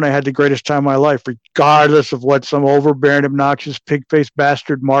at all, and I had the greatest time of my life, regardless of what some overbearing, obnoxious, pig-faced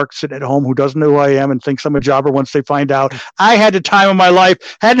bastard Mark sitting at home who doesn't know who I am and thinks I'm a jobber once they find out. I had the time of my life,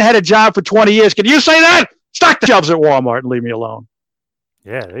 hadn't had a job for 20 years. Can you say that? Stock the jobs at Walmart and leave me alone.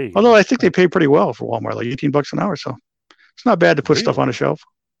 Yeah, there you Although go. I think they pay pretty well for Walmart, like $18 an hour, so it's not bad to put stuff on a shelf.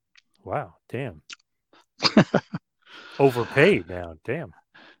 Wow, damn. Overpaid now, damn.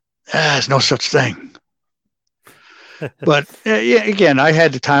 There's no such thing. But again, I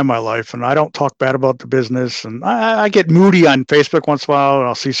had the time of my life, and I don't talk bad about the business. And I get moody on Facebook once in a while, and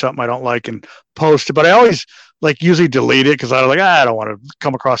I'll see something I don't like and post it. But I always usually delete it, because I don't want to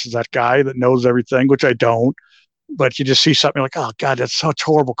come across as that guy that knows everything, which I don't. But you just see something, you're like, oh God, that's such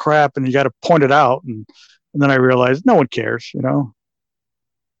horrible crap, and you got to point it out. And then I realize no one cares,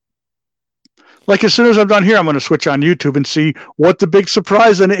 Like as soon as I'm done here, I'm going to switch on YouTube and see what the big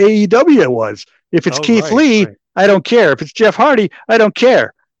surprise in AEW was. If it's Keith Lee, right. I don't care. If it's Jeff Hardy, I don't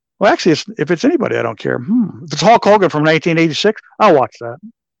care. Well, actually, if it's anybody, I don't care. If it's Hulk Hogan from 1986, I'll watch that.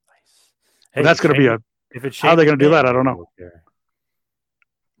 Nice. Hey, that's going to be how are they going to do that? I don't know.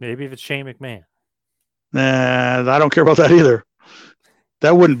 Maybe if it's Shane McMahon. Nah, I don't care about that either.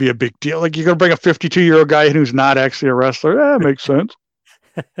 That wouldn't be a big deal. Like, you're going to bring a 52-year-old guy who's not actually a wrestler. That makes sense.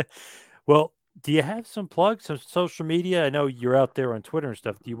 Well, do you have some plugs, some social media? I know you're out there on Twitter and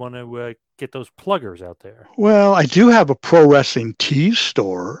stuff. Do you want to get those pluggers out there? Well, I do have a pro wrestling tees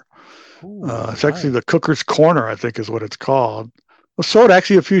store. Ooh, it's actually the Cooker's Corner, I think is what it's called. I sold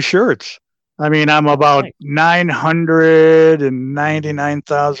actually a few shirts. I mean, I'm about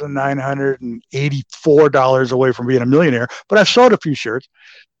 $999,984 away from being a millionaire, but I've sold a few shirts.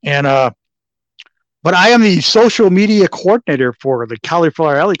 And but I am the social media coordinator for the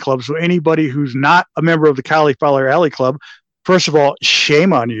Cauliflower Alley Club. So anybody who's not a member of the Cauliflower Alley Club, first of all,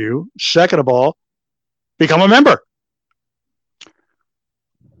 shame on you. Second of all, become a member.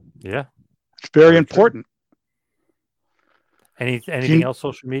 Yeah. It's very important. Anything else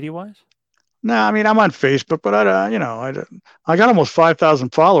social media wise? No, I mean, I'm on Facebook, but I got almost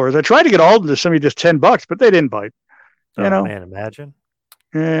 5,000 followers. I tried to get all of them to send me just $10, but they didn't bite. Man, imagine.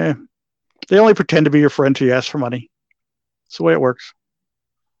 Yeah. They only pretend to be your friend till you ask for money. That's the way it works.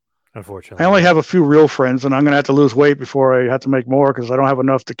 Unfortunately. I only have a few real friends, and I'm going to have to lose weight before I have to make more, because I don't have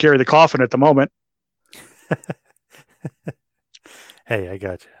enough to carry the coffin at the moment. Hey, I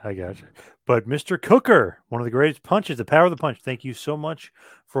got you. But Mr. Cooker, one of the greatest punches, the power of the punch. Thank you so much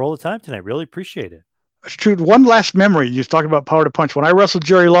for all the time tonight. Really appreciate it. It's true. One last memory. You talking about power to punch. When I wrestled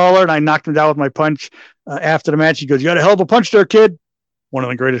Jerry Lawler and I knocked him down with my punch after the match, he goes, "You got a hell of a punch there, kid." One of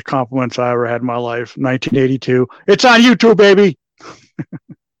the greatest compliments I ever had in my life. 1982. It's on YouTube, baby.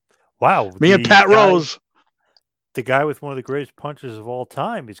 Wow. Me and Pat Rose. The guy with one of the greatest punches of all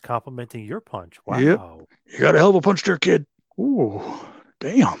time is complimenting your punch. Wow. Yep. You got a hell of a punch there, kid. Ooh,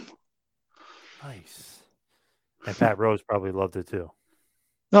 damn. Nice. And Pat Rose probably loved it too.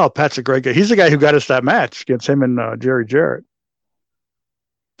 No, Pat's a great guy. He's the guy who got us that match against him and Jerry Jarrett.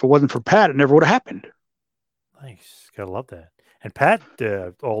 If it wasn't for Pat, it never would have happened. Nice. Gotta love that. And Pat,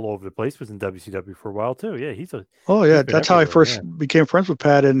 all over the place, was in WCW for a while too. Yeah, he's a. Oh yeah, he's been that's how I everywhere, first became friends with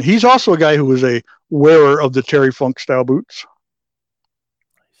Pat, and he's also a guy who was a wearer of the Terry Funk style boots.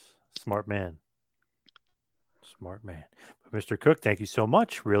 Nice. Smart man. Smart man. But Mr. Cook, thank you so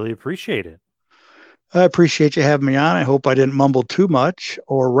much. Really appreciate it. I appreciate you having me on. I hope I didn't mumble too much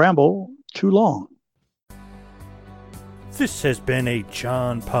or ramble too long. This has been a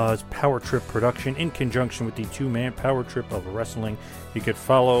John Paz Power Trip production in conjunction with the Two Man Power Trip of Wrestling. You could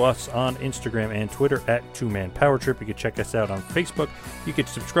follow us on Instagram and Twitter at Two Man Power Trip. You could check us out on Facebook. You could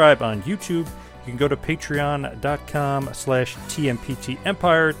subscribe on YouTube. You can go to patreon.com/TMPT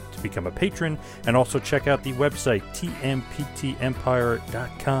Empire to become a patron, and also check out the website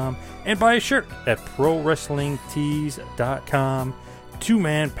tmptempire.com and buy a shirt at prowrestlingtees.com. Two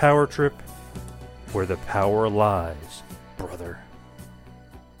Man Power Trip, where the power lies, brother.